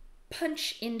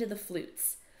punch into the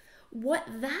flutes. What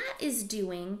that is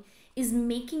doing is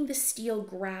making the steel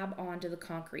grab onto the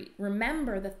concrete.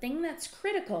 Remember, the thing that's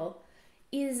critical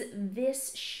is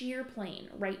this shear plane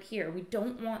right here. We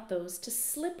don't want those to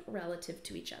slip relative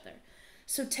to each other.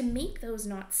 So to make those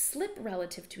not slip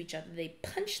relative to each other, they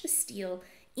punch the steel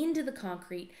into the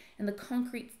concrete, and the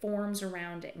concrete forms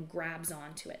around it and grabs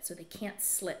onto it, so they can't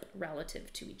slip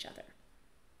relative to each other.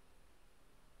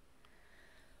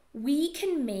 We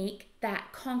can make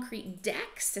that concrete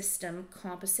deck system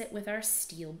composite with our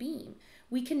steel beam.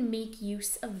 We can make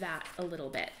use of that a little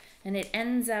bit, and it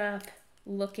ends up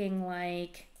looking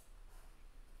like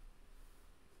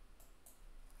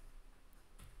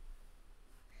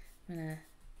I'm gonna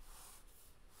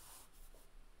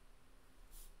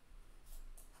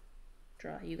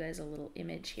draw you guys a little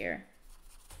image here.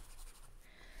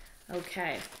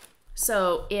 Okay,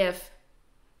 so if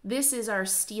this is our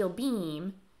steel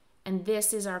beam and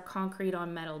this is our concrete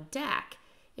on metal deck,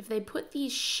 if they put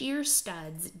these shear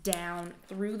studs down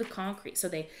through the concrete, so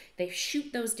they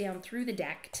shoot those down through the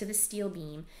deck to the steel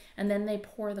beam, and then they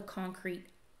pour the concrete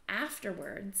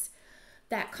afterwards,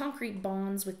 that concrete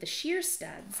bonds with the shear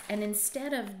studs, and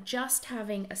instead of just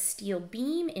having a steel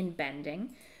beam in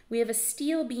bending, we have a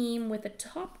steel beam with a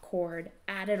top chord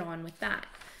added on with that.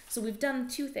 So we've done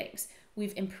 2 things.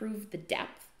 We've improved the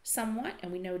depth somewhat,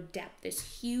 and we know depth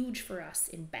is huge for us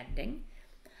in bending.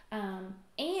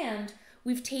 And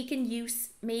we've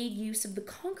made use of the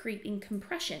concrete in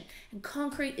compression. And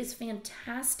concrete is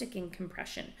fantastic in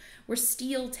compression, where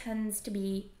steel tends to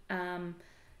be a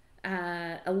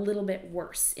little bit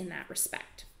worse in that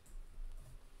respect.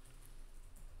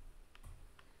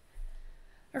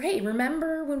 Okay,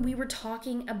 remember when we were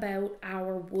talking about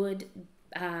our wood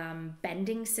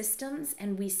bending systems,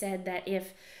 and we said that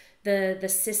if the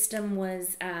system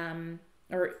was,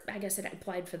 or I guess it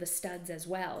applied for the studs as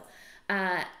well,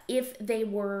 if they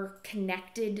were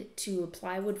connected to a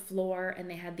plywood floor and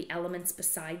they had the elements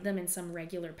beside them in some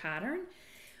regular pattern,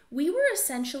 we were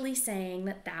essentially saying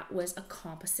that that was a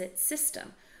composite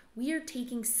system. We are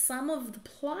taking some of the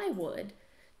plywood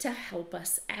to help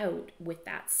us out with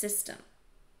that system.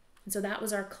 And so that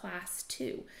was our class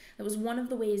 2. That was one of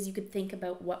the ways you could think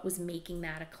about what was making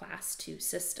that a class 2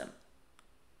 system.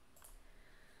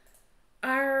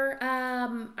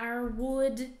 Our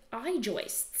wood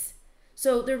I-joists.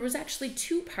 So there was actually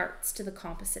 2 parts to the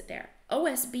composite there.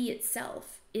 OSB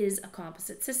itself is a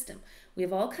composite system. We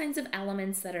have all kinds of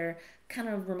elements that are kind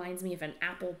of reminds me of an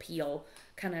apple peel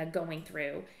kind of going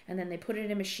through, and then they put it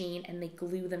in a machine and they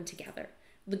glue them together.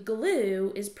 The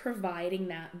glue is providing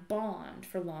that bond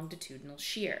for longitudinal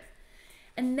shear.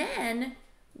 And then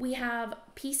we have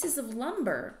pieces of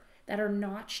lumber that are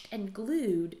notched and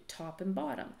glued top and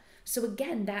bottom. So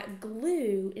again, that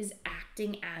glue is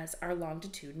acting as our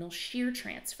longitudinal shear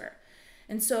transfer.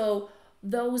 And so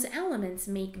those elements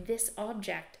make this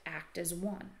object act as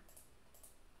one.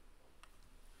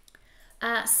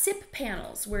 SIP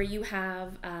panels, where you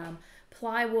have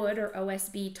plywood or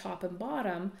OSB top and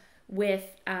bottom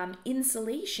with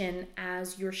insulation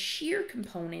as your shear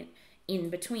component in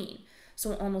between.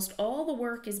 So almost all the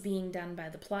work is being done by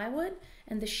the plywood,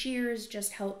 and the shear is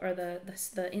just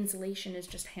the insulation is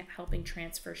just helping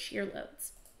transfer shear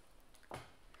loads.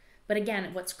 But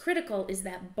again, what's critical is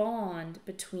that bond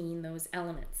between those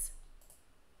elements.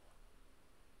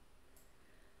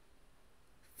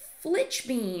 Flitch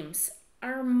beams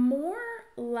are more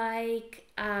like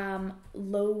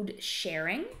load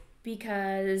sharing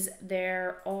because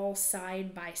they're all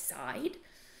side by side.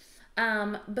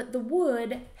 But the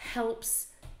wood helps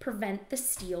prevent the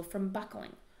steel from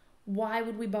buckling. Why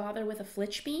would we bother with a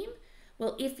flitch beam?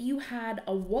 Well, if you had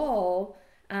a wall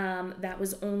that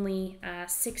was only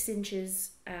 6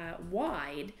 inches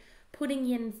wide, putting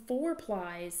in 4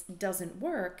 plies doesn't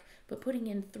work, but putting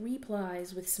in 3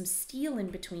 plies with some steel in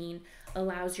between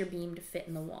allows your beam to fit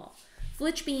in the wall.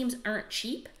 Flitch beams aren't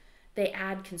cheap. They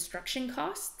add construction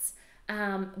costs,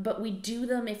 but we do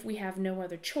them if we have no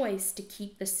other choice to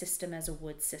keep the system as a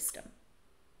wood system.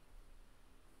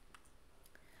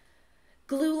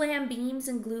 Glulam beams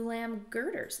and glulam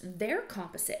girders, they're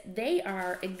composite. They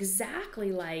are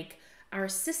exactly like our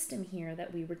system here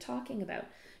that we were talking about.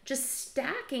 Just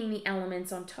stacking the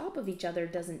elements on top of each other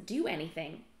doesn't do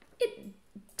anything. It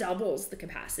doubles the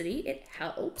capacity, it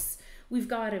helps. We've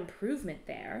got improvement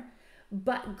there,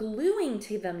 but gluing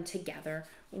them together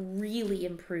really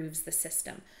improves the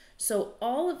system. So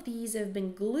all of these have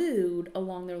been glued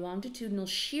along their longitudinal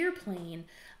shear plane,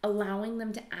 allowing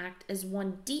them to act as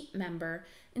one deep member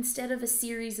instead of a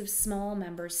series of small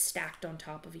members stacked on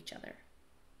top of each other.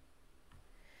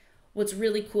 What's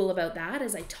really cool about that,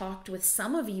 as I talked with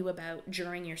some of you about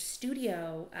during your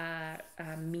studio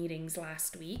meetings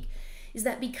last week, is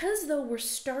that because though we're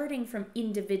starting from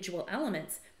individual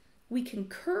elements, we can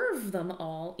curve them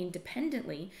all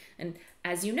independently. And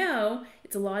as you know,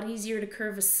 it's a lot easier to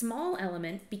curve a small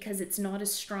element because it's not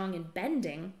as strong in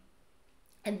bending,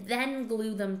 and then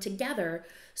glue them together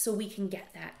so we can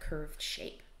get that curved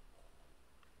shape.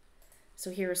 So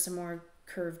here are some more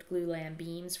curved glulam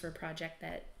beams for a project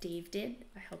that Dave did.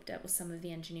 I helped out with some of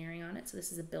the engineering on it. So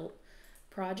this is a built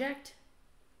project.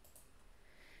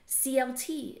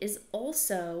 CLT is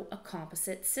also a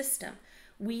composite system.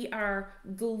 We are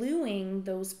gluing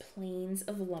those planes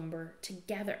of lumber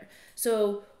together.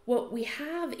 So what we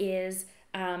have is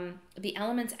the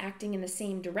elements acting in the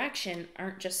same direction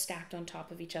aren't just stacked on top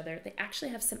of each other. They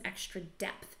actually have some extra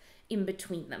depth in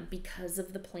between them because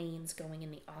of the planes going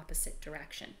in the opposite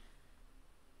direction.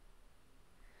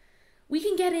 We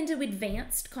can get into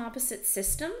advanced composite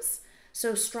systems.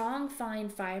 So strong, fine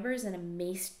fibers and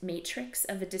a matrix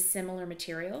of a dissimilar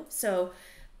material. So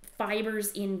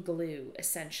fibers in glue,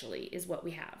 essentially, is what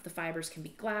we have. The fibers can be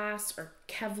glass or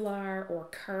Kevlar or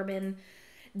carbon.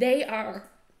 They are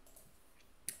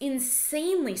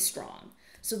insanely strong.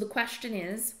 So the question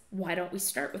is, why don't we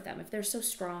start with them? If they're so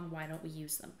strong, why don't we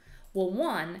use them? Well,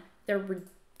 1, they're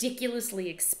ridiculously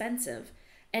expensive.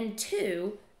 And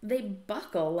 2, they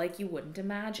buckle like you wouldn't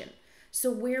imagine. So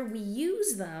where we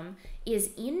use them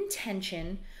is in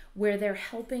tension, where they're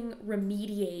helping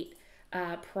remediate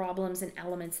problems and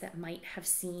elements that might have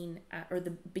seen or the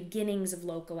beginnings of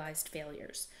localized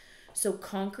failures. So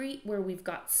concrete, where we've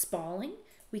got spalling,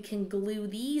 we can glue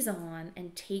these on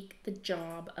and take the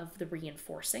job of the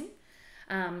reinforcing.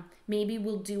 Maybe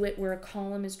we'll do it where a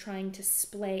column is trying to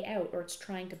splay out or it's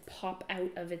trying to pop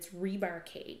out of its rebar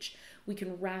cage. We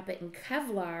can wrap it in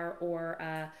Kevlar or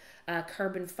a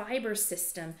carbon fiber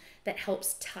system that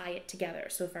helps tie it together.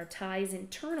 So if our ties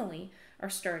internally are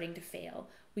starting to fail,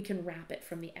 we can wrap it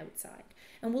from the outside.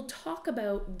 And we'll talk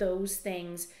about those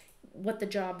things what the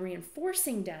job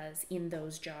reinforcing does in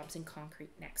those jobs in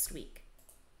concrete next week.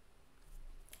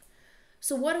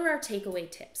 So what are our takeaway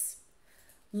tips?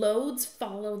 Loads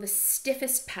follow the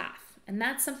stiffest path, and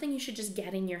that's something you should just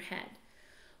get in your head.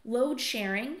 Load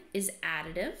sharing is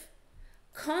additive.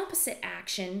 Composite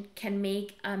action can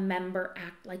make a member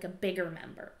act like a bigger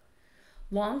member.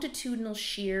 Longitudinal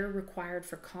shear required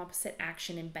for composite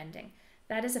action in bending.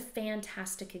 That is a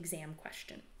fantastic exam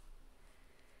question.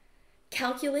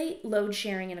 Calculate load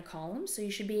sharing in a column. So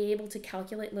you should be able to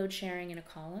calculate load sharing in a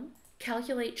column.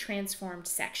 Calculate transformed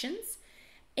sections.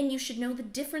 And you should know the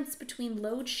difference between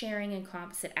load sharing and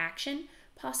composite action,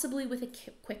 possibly with a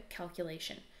quick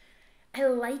calculation. I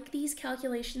like these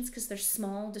calculations because they're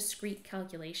small, discrete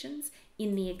calculations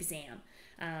in the exam.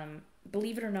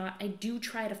 Believe it or not, I do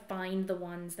try to find the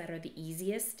ones that are the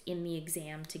easiest in the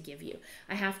exam to give you.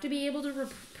 I have to be able to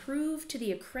prove to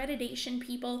the accreditation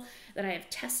people that I have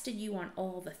tested you on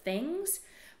all the things,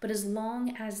 but as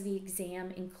long as the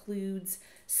exam includes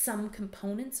some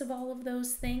components of all of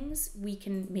those things, we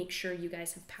can make sure you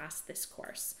guys have passed this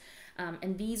course.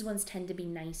 And these ones tend to be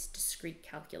nice, discrete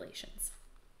calculations.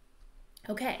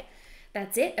 Okay,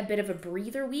 that's it. A bit of a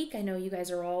breather week. I know you guys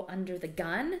are all under the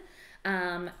gun.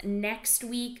 Next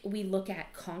week, we look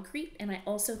at concrete, and I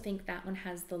also think that one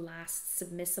has the last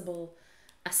submissible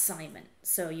assignment.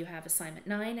 So you have assignment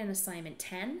 9 and assignment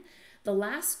 10. The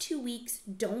last 2 weeks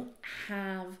don't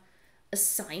have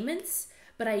assignments,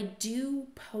 but I do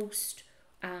post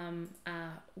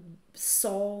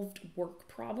solved work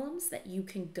problems that you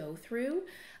can go through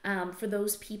for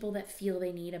those people that feel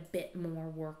they need a bit more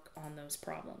work on those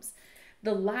problems.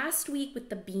 The last week with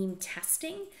the beam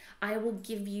testing, I will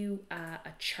give you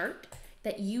a chart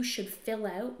that you should fill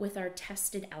out with our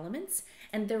tested elements,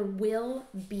 and there will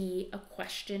be a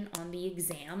question on the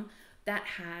exam that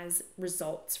has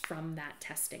results from that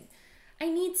testing. I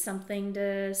need something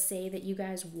to say that you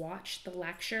guys watched the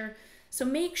lecture, so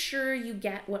make sure you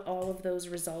get what all of those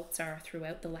results are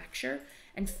throughout the lecture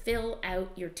and fill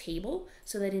out your table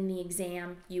so that in the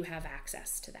exam you have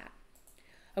access to that.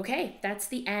 Okay, that's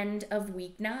the end of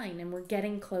week 9, and we're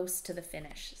getting close to the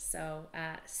finish. So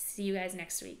see you guys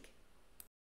next week.